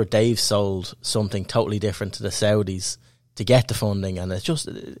I'm sure they've sold something totally different to the Saudis to get the funding, and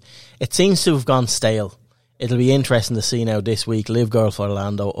it seems to have gone stale. It'll be interesting to see now this week, Live Golf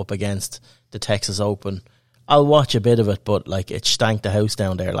Orlando up against the Texas Open. I'll watch a bit of it, but it stank the house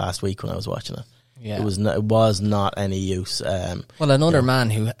down there last week when I was watching it. Yeah, it was not any use. Another man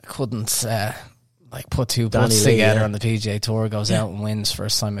who couldn't put two putts together on the PGA Tour goes out and wins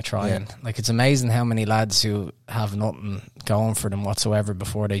first time of trying. It's amazing how many lads who have nothing going for them whatsoever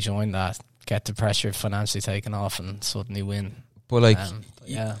before they join that get the pressure financially taken off and suddenly win. But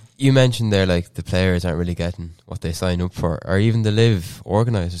you mentioned there, the players aren't really getting what they sign up for, or even the Live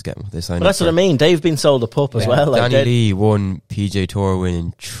organisers getting what they sign up for. That's what I mean. They've been sold a pup as well. Danny Lee won PGA Tour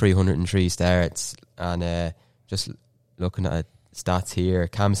winning 303 starts, and just looking at stats here,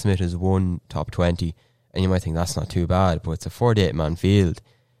 Cam Smith has won top 20, and you might think that's not too bad, but it's a 48-man field.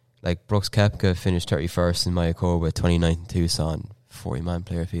 Brooks Koepka finished 31st in Mayakoba, 29th in Tucson, 40-man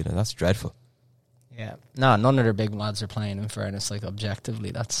player field, and that's dreadful. Yeah, no, none of their big lads are playing, in fairness.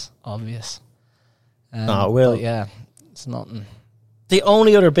 Objectively, that's obvious. It's nothing. The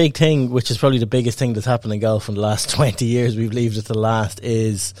only other big thing, which is probably the biggest thing that's happened in golf in the last 20 years, we've leaved it to last,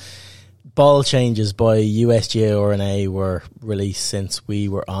 is ball changes by USGA RNA were released since we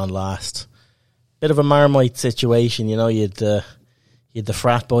were on last. Bit of a Marmite situation, you know. You'd the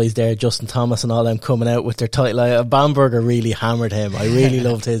frat boys there, Justin Thomas and all them, coming out with their title. Bamberger really hammered him. I really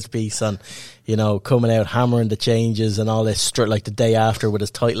loved his piece on, you know, coming out hammering the changes and all this, like the day after with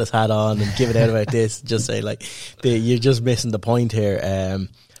his Titleist hat on and giving out about this. Just say like, you're just missing the point here.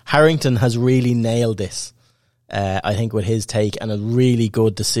 Harrington has really nailed this. I think with his take, and it's really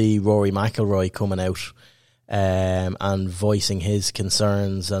good to see Rory McIlroy coming out and voicing his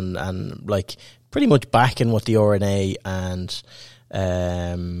concerns and like pretty much backing what the RNA and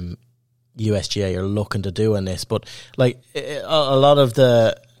USGA are looking to do in this. But like a lot of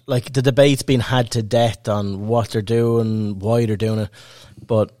the debate's been had to death on what they're doing, why they're doing it.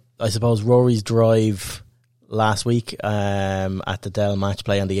 But I suppose Rory's drive last week at the Dell match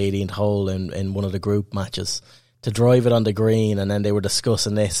play on the 18th hole in one of the group matches, to drive it on the green, and then they were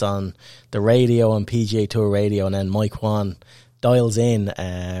discussing this on the radio, on PGA Tour radio, and then Mike Wan dials in.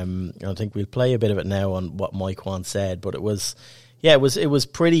 I think we'll play a bit of it now on what Mike Wan said, but it was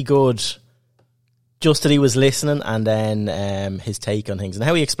pretty good, just that he was listening, and then his take on things and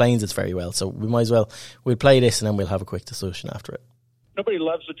how he explains it's very well. So we'll play this and then we'll have a quick discussion after it. Nobody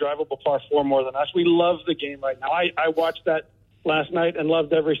loves the drivable par 4 more than us. We love the game right now. I watched that last night and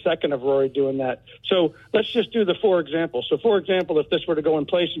loved every second of Rory doing that. So let's just do the 4 examples. So, for example, if this were to go in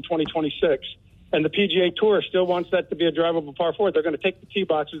place in 2026 and the PGA Tour still wants that to be a drivable par 4, they're going to take the tee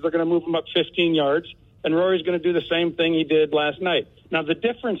boxes, they're going to move them up 15 yards, and Rory's going to do the same thing he did last night. Now, the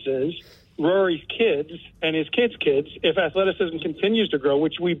difference is Rory's kids and his kids' kids, if athleticism continues to grow,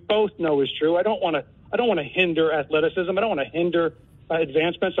 which we both know is true. I don't want to hinder athleticism. I don't want to hinder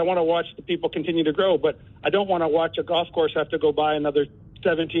advancements. I want to watch the people continue to grow, but I don't want to watch a golf course have to go buy another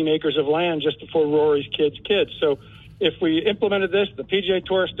 17 acres of land just for Rory's kids' kids. So if we implemented this, the PGA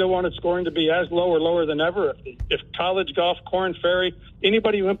Tour still wanted scoring to be as low or lower than ever. If college golf, Corn Ferry,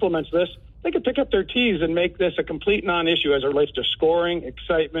 anybody who implements this, they could pick up their tees and make this a complete non-issue as it relates to scoring,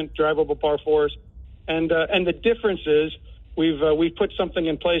 excitement, drivable par 4s. And the difference is we've put something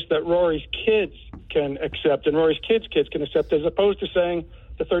in place that Rory's kids can accept and Rory's kids' kids can accept, as opposed to saying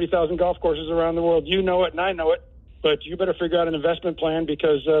to 30,000 golf courses around the world, you know it and I know it, but you better figure out an investment plan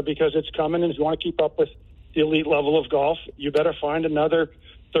because it's coming, and if you want to keep up with the elite level of golf, you better find another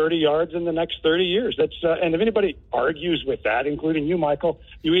 30 yards in the next 30 years. And if anybody argues with that, including you, Michael,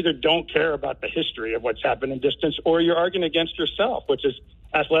 you either don't care about the history of what's happened in distance, or you're arguing against yourself, which is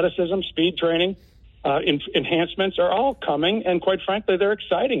athleticism, speed training, enhancements are all coming, and quite frankly, they're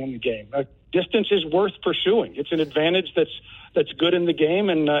exciting in the game. Distance is worth pursuing. It's an advantage that's good in the game,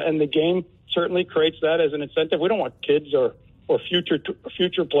 and the game certainly creates that as an incentive. We don't want kids or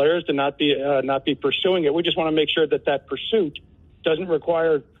future players to not be pursuing it. We just want to make sure that pursuit doesn't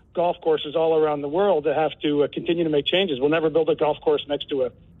require golf courses all around the world to have to continue to make changes. We'll never build a golf course next to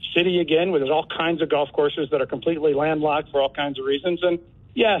a city again, where there's all kinds of golf courses that are completely landlocked for all kinds of reasons. And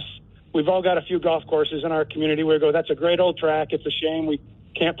yes, we've all got a few golf courses in our community where we go, that's a great old track. It's a shame we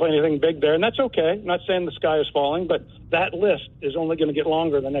can't play anything big there. And that's okay. I'm not saying the sky is falling, but that list is only going to get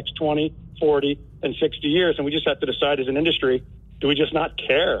longer in the next 20, 40, and 60 years. And we just have to decide as an industry, do we just not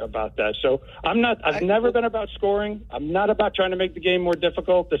care about that? So I've never been about scoring. I'm not about trying to make the game more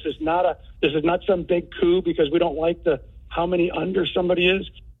difficult. This is not some big coup because we don't like how many under somebody is.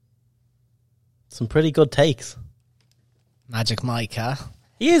 Some pretty good takes. Magic Mike, huh?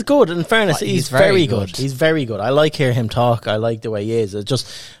 He is good, in fairness. He's very good. He's very good. I like hearing him talk. I like the way he is. It's just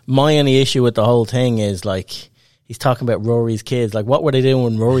my only issue with the whole thing is, like, he's talking about Rory's kids. Like, what were they doing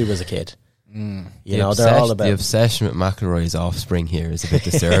when Rory was a kid? They're all about... The obsession with McIlroy's offspring here is a bit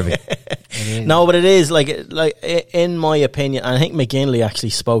disturbing. No, but it is, like in my opinion, I think McGinley actually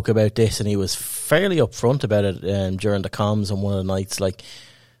spoke about this, and he was fairly upfront about it during the comms on one of the nights. Like,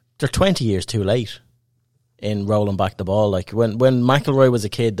 they're 20 years too late in rolling back the ball. Like, when McIlroy was a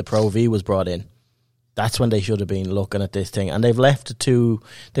kid, the Pro V was brought in. That's when they should have been looking at this thing, and they've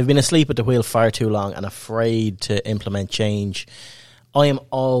been asleep at the wheel far too long and afraid to implement change. I am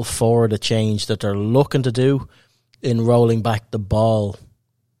all for the change that they're looking to do in rolling back the ball.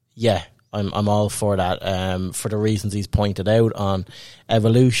 Yeah, I'm all for that. For the reasons he's pointed out on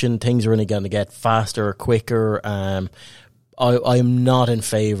evolution, things are only going to get faster, quicker. I am not in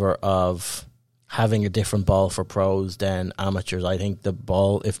favour of having a different ball for pros than amateurs. I think the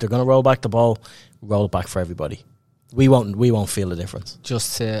ball, if they're going to roll back the ball, roll it back for everybody. We won't feel the difference.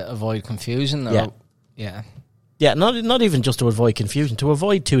 Just to avoid confusion? Or? Yeah. Yeah. Yeah, not even just to avoid confusion, to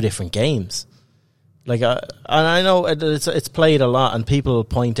avoid two different games. Like, and I know it's played a lot, and people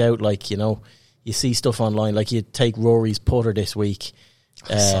point out, like, you know, you see stuff online, like you take Rory's putter this week,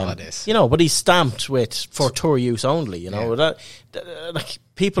 saw this. You know, but he's stamped for tour use only. You know, like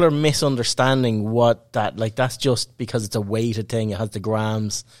people are misunderstanding what that, like, that's just because it's a weighted thing. It has the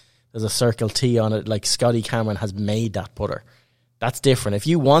grams. There's a Circle T on it. Like, Scotty Cameron has made that putter. That's different. If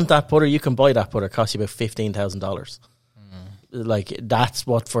you want that putter, you can buy that putter. It costs you about $15,000. Like, that's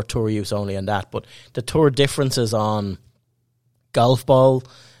what for tour use only and that. But the tour differences on golf ball,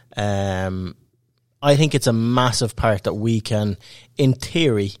 I think it's a massive part that we can, in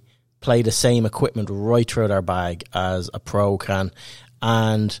theory, play the same equipment right throughout our bag as a pro can.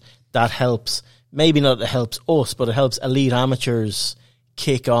 And that helps, maybe not it helps us, but it helps elite amateurs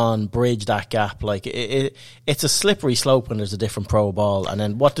kick on, bridge that gap. Like, it's a slippery slope when there's a different pro ball. And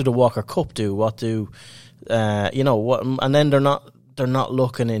then what do the Walker Cup do? What do, what? And then they're not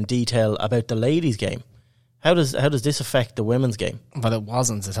looking in detail about the ladies' game. How does this affect the women's game? But it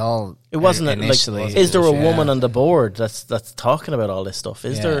wasn't at all. It wasn't initially. Like, is there a woman on the board that's talking about all this stuff?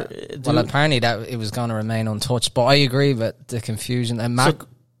 Is there? Well, apparently that it was going to remain untouched. But I agree with the confusion. And so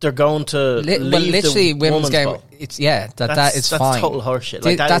they're going to leave literally the women's game. ball. It's that is fine. That's total horseshit.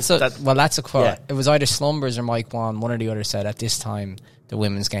 Like, that's a quote. Yeah. It was either Slumbers or Mike Wan. One or the other said at this time the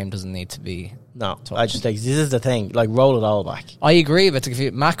women's game doesn't need to be. No, touched. I just think this is the thing. Like, roll it all back. I agree, but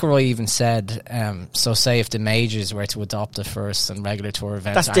McIlroy even said, so say if the majors were to adopt it first and regular tour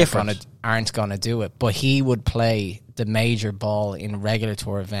events aren't going to do it, but he would play the major ball in regular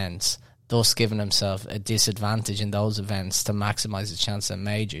tour events, thus giving himself a disadvantage in those events to maximise his chance at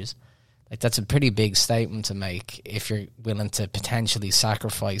majors. Like, that's a pretty big statement to make if you're willing to potentially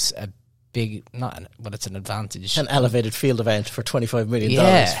sacrifice a big, it's an advantage. An elevated field event for $25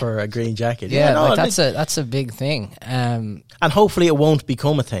 million for a green jacket. That's a big thing. And hopefully it won't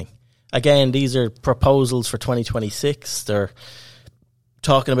become a thing. Again, these are proposals for 2026. They're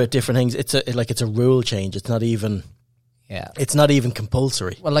talking about different things. It's a rule change. It's not even. Yeah, it's not even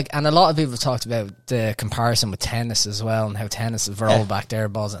compulsory. Well, and a lot of people have talked about the comparison with tennis as well, and how tennis has rolled back their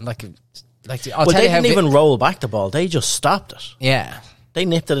balls, and they didn't even roll back the ball; they just stopped it. Yeah, they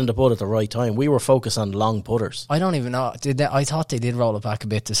nipped it in the bud at the right time. We were focused on long putters. I don't even know. Did they? I thought they did roll it back a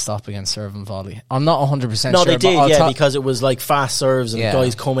bit to stop against serve and volley. I'm not 100% sure. No, they did, because it was like fast serves and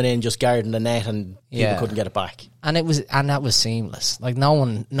guys coming in just guarding the net, and people couldn't get it back. And that was seamless. Like, no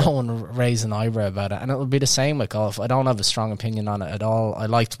one raised an eyebrow about it. And it will be the same with golf. I don't have a strong opinion on it at all. I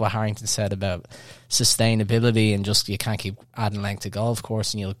liked what Harrington said about sustainability and just you can't keep adding length to golf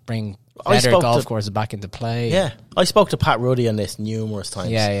course, and you'll bring better golf courses back into play. Yeah, I spoke to Pat Ruddy on this numerous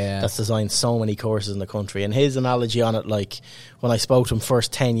times. Yeah. That's designed so many courses in the country, and his analogy on it, like when I spoke to him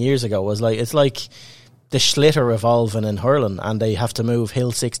first 10 years ago, was like, it's like the Schlitter evolving in hurling, and they have to move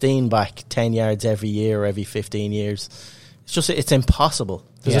Hill 16 back 10 yards every year or every 15 years. It's impossible.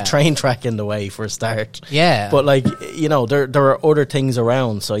 There's a train track in the way for a start. Yeah. But, like, there are other things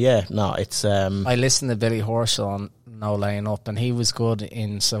around. So, it's... I listened to Billy Horschel on No Laying Up, and he was good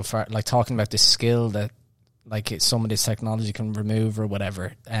in so far, like, talking about the skill that, like, some of this technology can remove or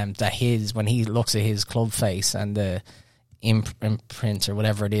whatever, that when he looks at his club face and the imprint or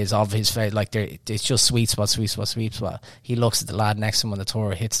whatever it is of his face, like, it's just sweet spot. He looks at the lad next to him on the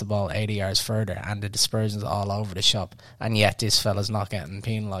tour, hits the ball 80 yards further, and the dispersion's all over the shop, and yet this fella's not getting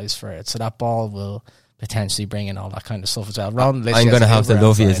penalised for it. So that ball will potentially bring in all that kind of stuff as well. I'm going to have to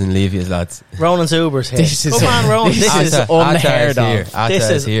love yous and leave yous, lads. Ronan's Uber's here. Come on, Ronan. This is unheard of. This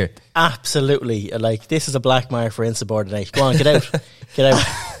is here. Absolutely, like, this is a black mark for insubordination. Go on, get out. Get out.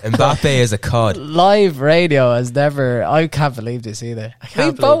 Mbappe is a cod. Live radio has never... I can't believe this either.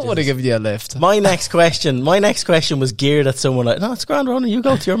 We both would have given you a lift. My next question was geared at someone like, no, it's grand, Ronan, you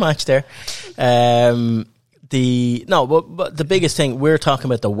go to your match there. But the biggest thing, we're talking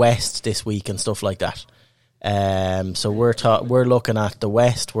about the West this week and stuff like that. So we're looking at the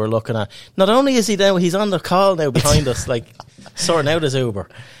West. We're looking at, not only is he there, he's on the call now behind us, like sorting out his Uber.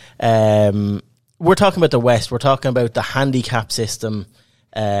 We're talking about the West. We're talking about the handicap system,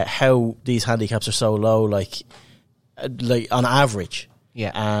 how these handicaps are so low, like on average.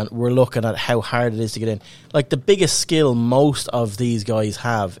 Yeah. And we're looking at how hard it is to get in. Like, the biggest skill most of these guys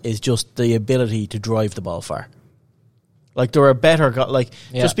have is just the ability to drive the ball far. Like, there are better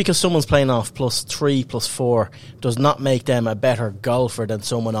just because someone's playing off +3, +4 does not make them a better golfer than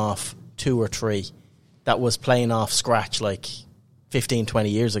someone off 2 or 3 that was playing off scratch like 15, 20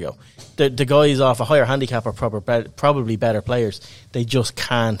 years ago. The guys off a higher handicap are probably better players. They just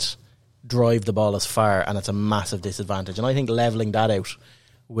can't drive the ball as far, and it's a massive disadvantage. And I think leveling that out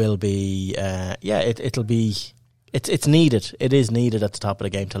will be, it's needed. It is needed at the top of the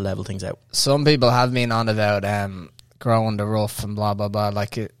game to level things out. Some people have been on about growing the rough and blah blah blah.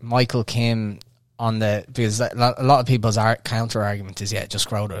 Like Michael Kim, on the, because a lot of people's counter argument is, just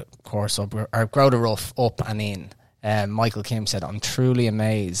grow the course up, or grow the rough up and in. Michael Kim said, I'm truly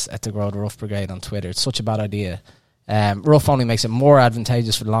amazed at the Grow the Rough Brigade on Twitter. It's such a bad idea. Rough only makes it more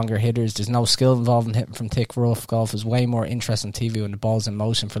advantageous for the longer hitters. There's no skill involved in hitting from thick rough. Golf is way more interesting on TV when the ball's in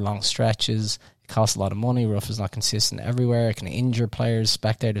motion for long stretches. It costs a lot of money. Rough is not consistent everywhere. It can injure players.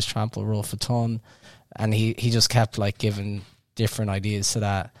 Spectators trample rough a ton. And he just kept like giving different ideas to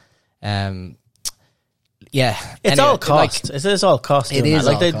that. It's all cost. It is all cost. It is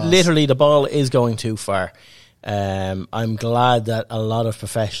like all cost. Literally, the ball is going too far. I'm glad that a lot of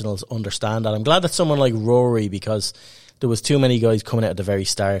professionals understand that. I'm glad that someone like Rory, because there was too many guys coming out at the very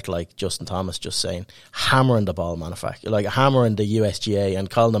start, like Justin Thomas, just saying, hammering the ball manufacturer, like hammering the USGA and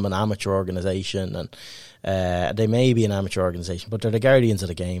calling them an amateur organisation, and they may be an amateur organisation, but they're the guardians of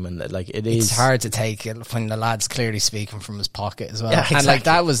the game, and like it's hard to take it when the lad's clearly speaking from his pocket as well. Yeah, exactly. And like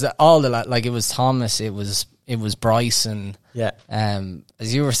that was all the like it was Thomas, it was Bryson. Yeah.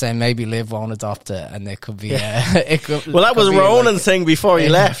 As you were saying, maybe Liv won't adopt it, and it could be. It could. Well, that was Ronan's like, thing before he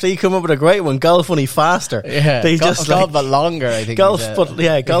left. He come up with a great one: golf funny faster. Yeah, they golf but longer. I think golf,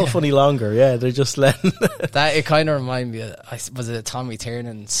 golf funny longer. Yeah, they're just letting that. It kind of reminded me. Was it a Tommy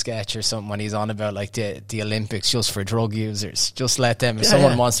Tiernan sketch or something when he's on about like the Olympics just for drug users? Just let them. If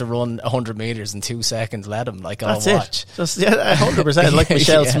someone wants to run 100 meters in 2 seconds, let them. Like I'll watch. Just 100%. Like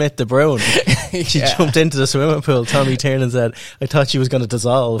Michelle Smith de Bruyne. She jumped into the swimming pool. Tommy Tiernan said, "I thought she was going to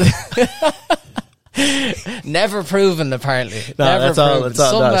dissolve." Never proven, apparently. No, never that's proven. all. That's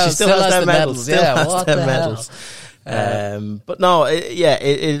all. No, she still has them medals. What the medals. But no,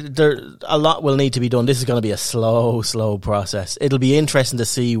 there a lot will need to be done. This is going to be a slow process. It'll be interesting to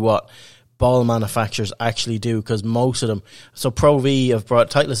see what ball manufacturers actually do, because most of them. So Pro V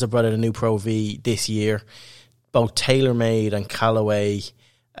Titleist have brought out a new Pro V this year. Both TaylorMade and Callaway,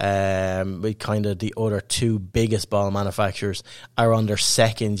 with kind of the other two biggest ball manufacturers, are on their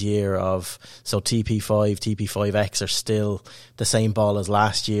second year of, so TP5, TP5X are still the same ball as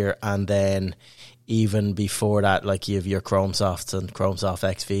last year, and then even before that, like you have your Chrome Softs and Chrome Soft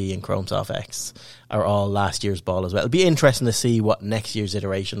XV and Chrome Soft X are all last year's ball as well. It'll be interesting to see what next year's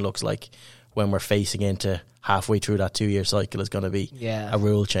iteration looks like when we're facing into halfway through that 2-year cycle. Is going to be a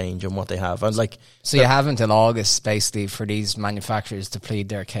rule change on what they have. And like, so you have until August basically for these manufacturers to plead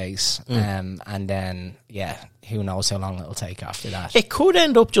their case, and then who knows how long it'll take after that. It could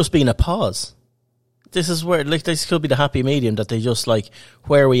end up just being a pause. This is where, like, this could be the happy medium, that they just, like,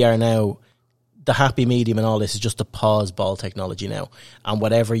 where we are now, the happy medium and all this is just a pause ball technology now, and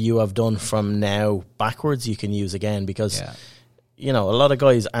whatever you have done from now backwards you can use again, because you know, a lot of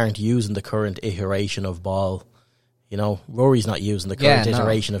guys aren't using the current iteration of ball. You know, Rory's not using the current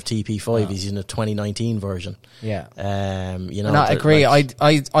iteration of TP5. He's using the 2019 version. Yeah. You know, I agree. Like,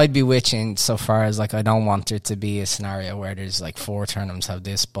 I'd be witching so far as, like, I don't want there to be a scenario where there's like 4 tournaments have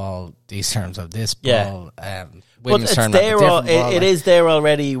this ball, these tournaments have this ball. But it's there. It is there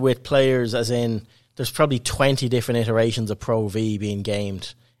already with players, as in there's probably 20 different iterations of Pro V being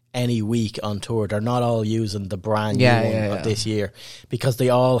gamed any week on tour. They're not all using the brand new one of this year, because they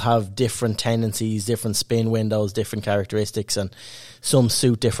all have different tendencies, different spin windows, different characteristics, and some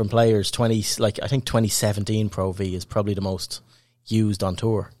suit different players. I think 2017 Pro V is probably the most used on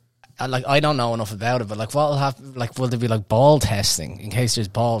tour. Like, I don't know enough about it, but like, what will happen? Like, will there be like ball testing in case there's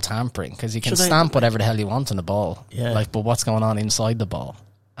ball tampering? Because you can stamp whatever the hell you want on the ball. Yeah. Like, but what's going on inside the ball?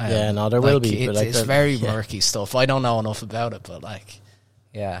 There will be. It's very murky stuff. I don't know enough about it, but like,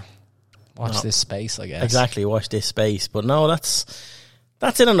 watch this space, I guess. Exactly, watch this space. But no, that's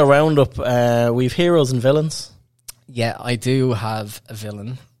it on the roundup. We've heroes and villains. Yeah, I do have a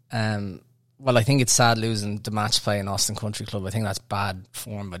villain. Well, I think it's sad losing the match play in Austin Country Club. I think that's bad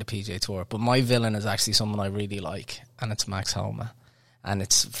form by the PGA Tour. But my villain is actually someone I really like, and it's Max Homa. And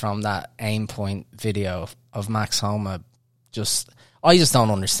it's from that aim point video of Max Homa. I just don't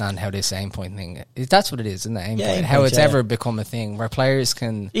understand how this aim point thing, that's what it is, isn't it? Aim point. How it's ever become a thing where players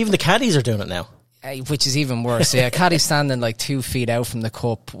can... Even the caddies are doing it now. Which is even worse. Yeah, caddy's standing like 2 feet out from the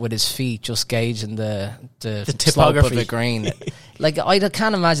cup with his feet just gauging the slope of the green. Like, I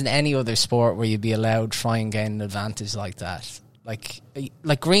can't imagine any other sport where you'd be allowed to try and gain an advantage like that. Like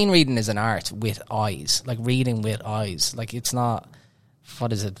green reading is an art with eyes. Like, reading with eyes. Like, it's not...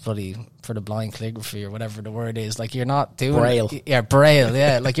 What is it, buddy? For the blind calligraphy or whatever the word is. Like, you're not doing... Braille. Braille,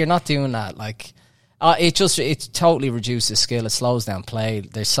 yeah. Like, you're not doing that. Like... it totally reduces skill. It slows down play.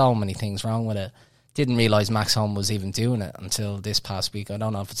 There's so many things wrong with it. Didn't realise Max Homa was even doing it until this past week. I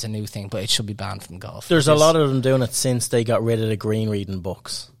don't know if it's a new thing, but it should be banned from golf. There's a lot of them doing it since they got rid of the green reading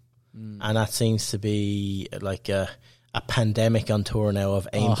books. And that seems to be like a pandemic on tour now of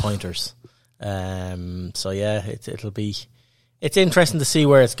aim pointers. So yeah, it'll be. It's interesting to see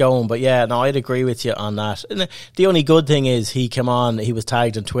where it's going, but yeah, no, I'd agree with you on that. And the only good thing is he was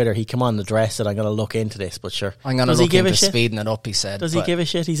tagged on Twitter, he came on and addressed it, I'm going to look into this, but sure. I'm going to look into speeding it up, he said. Does he give a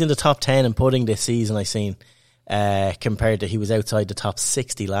shit? He's in the top 10 in putting this season, I seen, compared to he was outside the top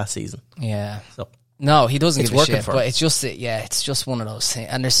 60 last season. Yeah. So no, he doesn't give a shit, for but it's just one of those things.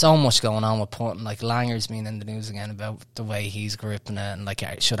 And there's so much going on with putting, like Langer's been in the news again about the way he's gripping it, and like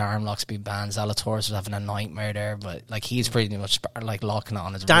should arm locks be banned? Zalatoris was having a nightmare there, but like he's pretty much like locking it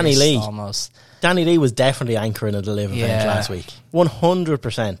on his Danny wrist Lee almost. Danny Lee was definitely anchoring at the live event last week.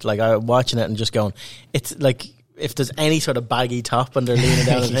 100%. Like I was watching it and just going, it's like if there's any sort of baggy top and they're leaning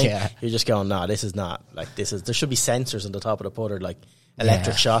down the thing, you're just going, no, this is not like this is. There should be sensors on the top of the putter, like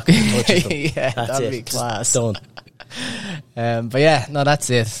electric shock. Touches them. That'd be class. Done. But yeah, no, that's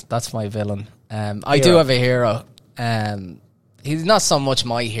it. That's my villain. I do have a hero. He's not so much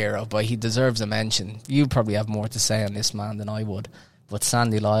my hero, but he deserves a mention. You probably have more to say on this man than I would. But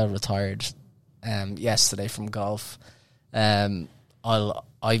Sandy Lyle retired yesterday from golf. My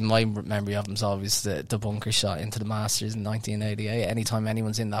memory of him is always the bunker shot into the Masters in 1988. Anytime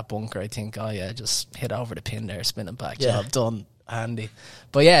anyone's in that bunker, I think, oh yeah, just hit over the pin there, spin it back, job done, handy.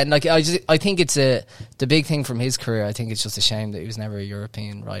 But yeah, like I think it's the big thing from his career. I think it's just a shame that he was never a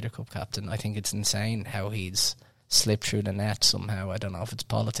European Ryder Cup captain. I think it's insane how he's slipped through the net somehow. I don't know if it's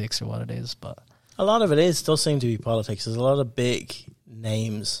politics or what it is, but a lot of it does seem to be politics. There's a lot of big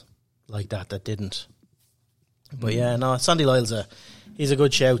names like that didn't. But yeah, no, Sandy Lyle's he's a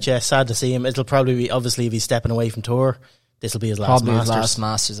good shout. Yeah, sad to see him. It'll probably be, obviously, if he's stepping away from tour, this will be his last Masters. Masters. His last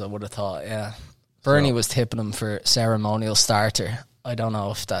Masters, I would have thought, yeah. Bernie was tipping him for ceremonial starter. I don't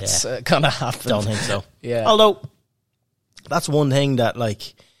know if that's going to happen. Don't think so. Yeah. Although, that's one thing that,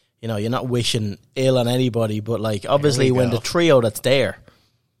 like, you know, you're not wishing ill on anybody, but, like, obviously when the trio that's there,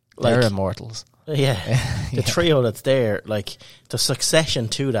 like, they're immortals. Yeah. The trio that's there, like, the succession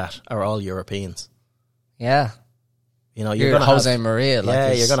to that are all Europeans. Yeah. You know, you're going to Jose Maria.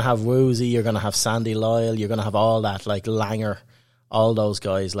 Like you're going to have Woozy, you're going to have Sandy Lyle, you're going to have all that, like Langer, all those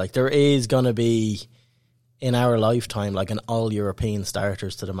guys. Like, there is going to be, in our lifetime, like an all-European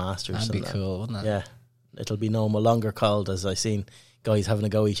starters to the Masters. That'd be cool, wouldn't it? Yeah. It'll be no longer called, as I've seen guys having to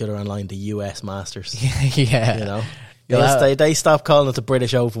go each other online, the US Masters. Yeah. You know? They stop calling it the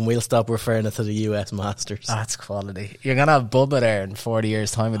British Open, we'll stop referring it to the US Masters. That's quality. You're going to have Bubba there in 40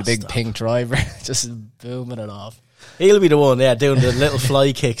 years' time with a big pink driver, just booming it off. He'll be the one, doing the little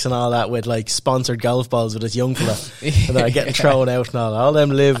fly kicks and all that with, like, sponsored golf balls with his young fella and they're getting thrown out and all them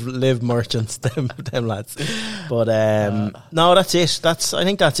live merchants, them lads. But no, that's it. I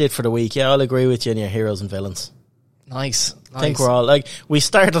think that's it for the week. Yeah, I'll agree with you on your heroes and villains. Nice. I think we're all, like, we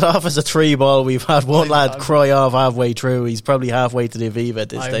started off as a 3-ball. We've had one lad cry off halfway through. He's probably halfway to the Aviva at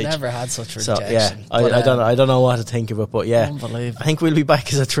this stage. I've never had such rejection. So, yeah, I don't know what to think of it, but yeah. Unbelievable. I think we'll be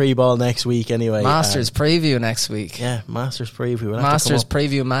back as a 3-ball next week anyway. Masters preview next week. Yeah, Masters preview. Masters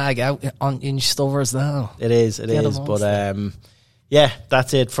preview mag out in stores now. It is. But yeah,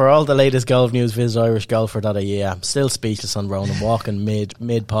 that's it. For all the latest golf news, visit irishgolfer.ie. I'm still speechless on Ronan, walking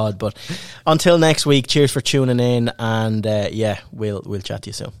mid-pod. But until next week, cheers for tuning in. And yeah, we'll chat to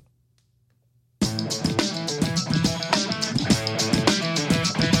you soon.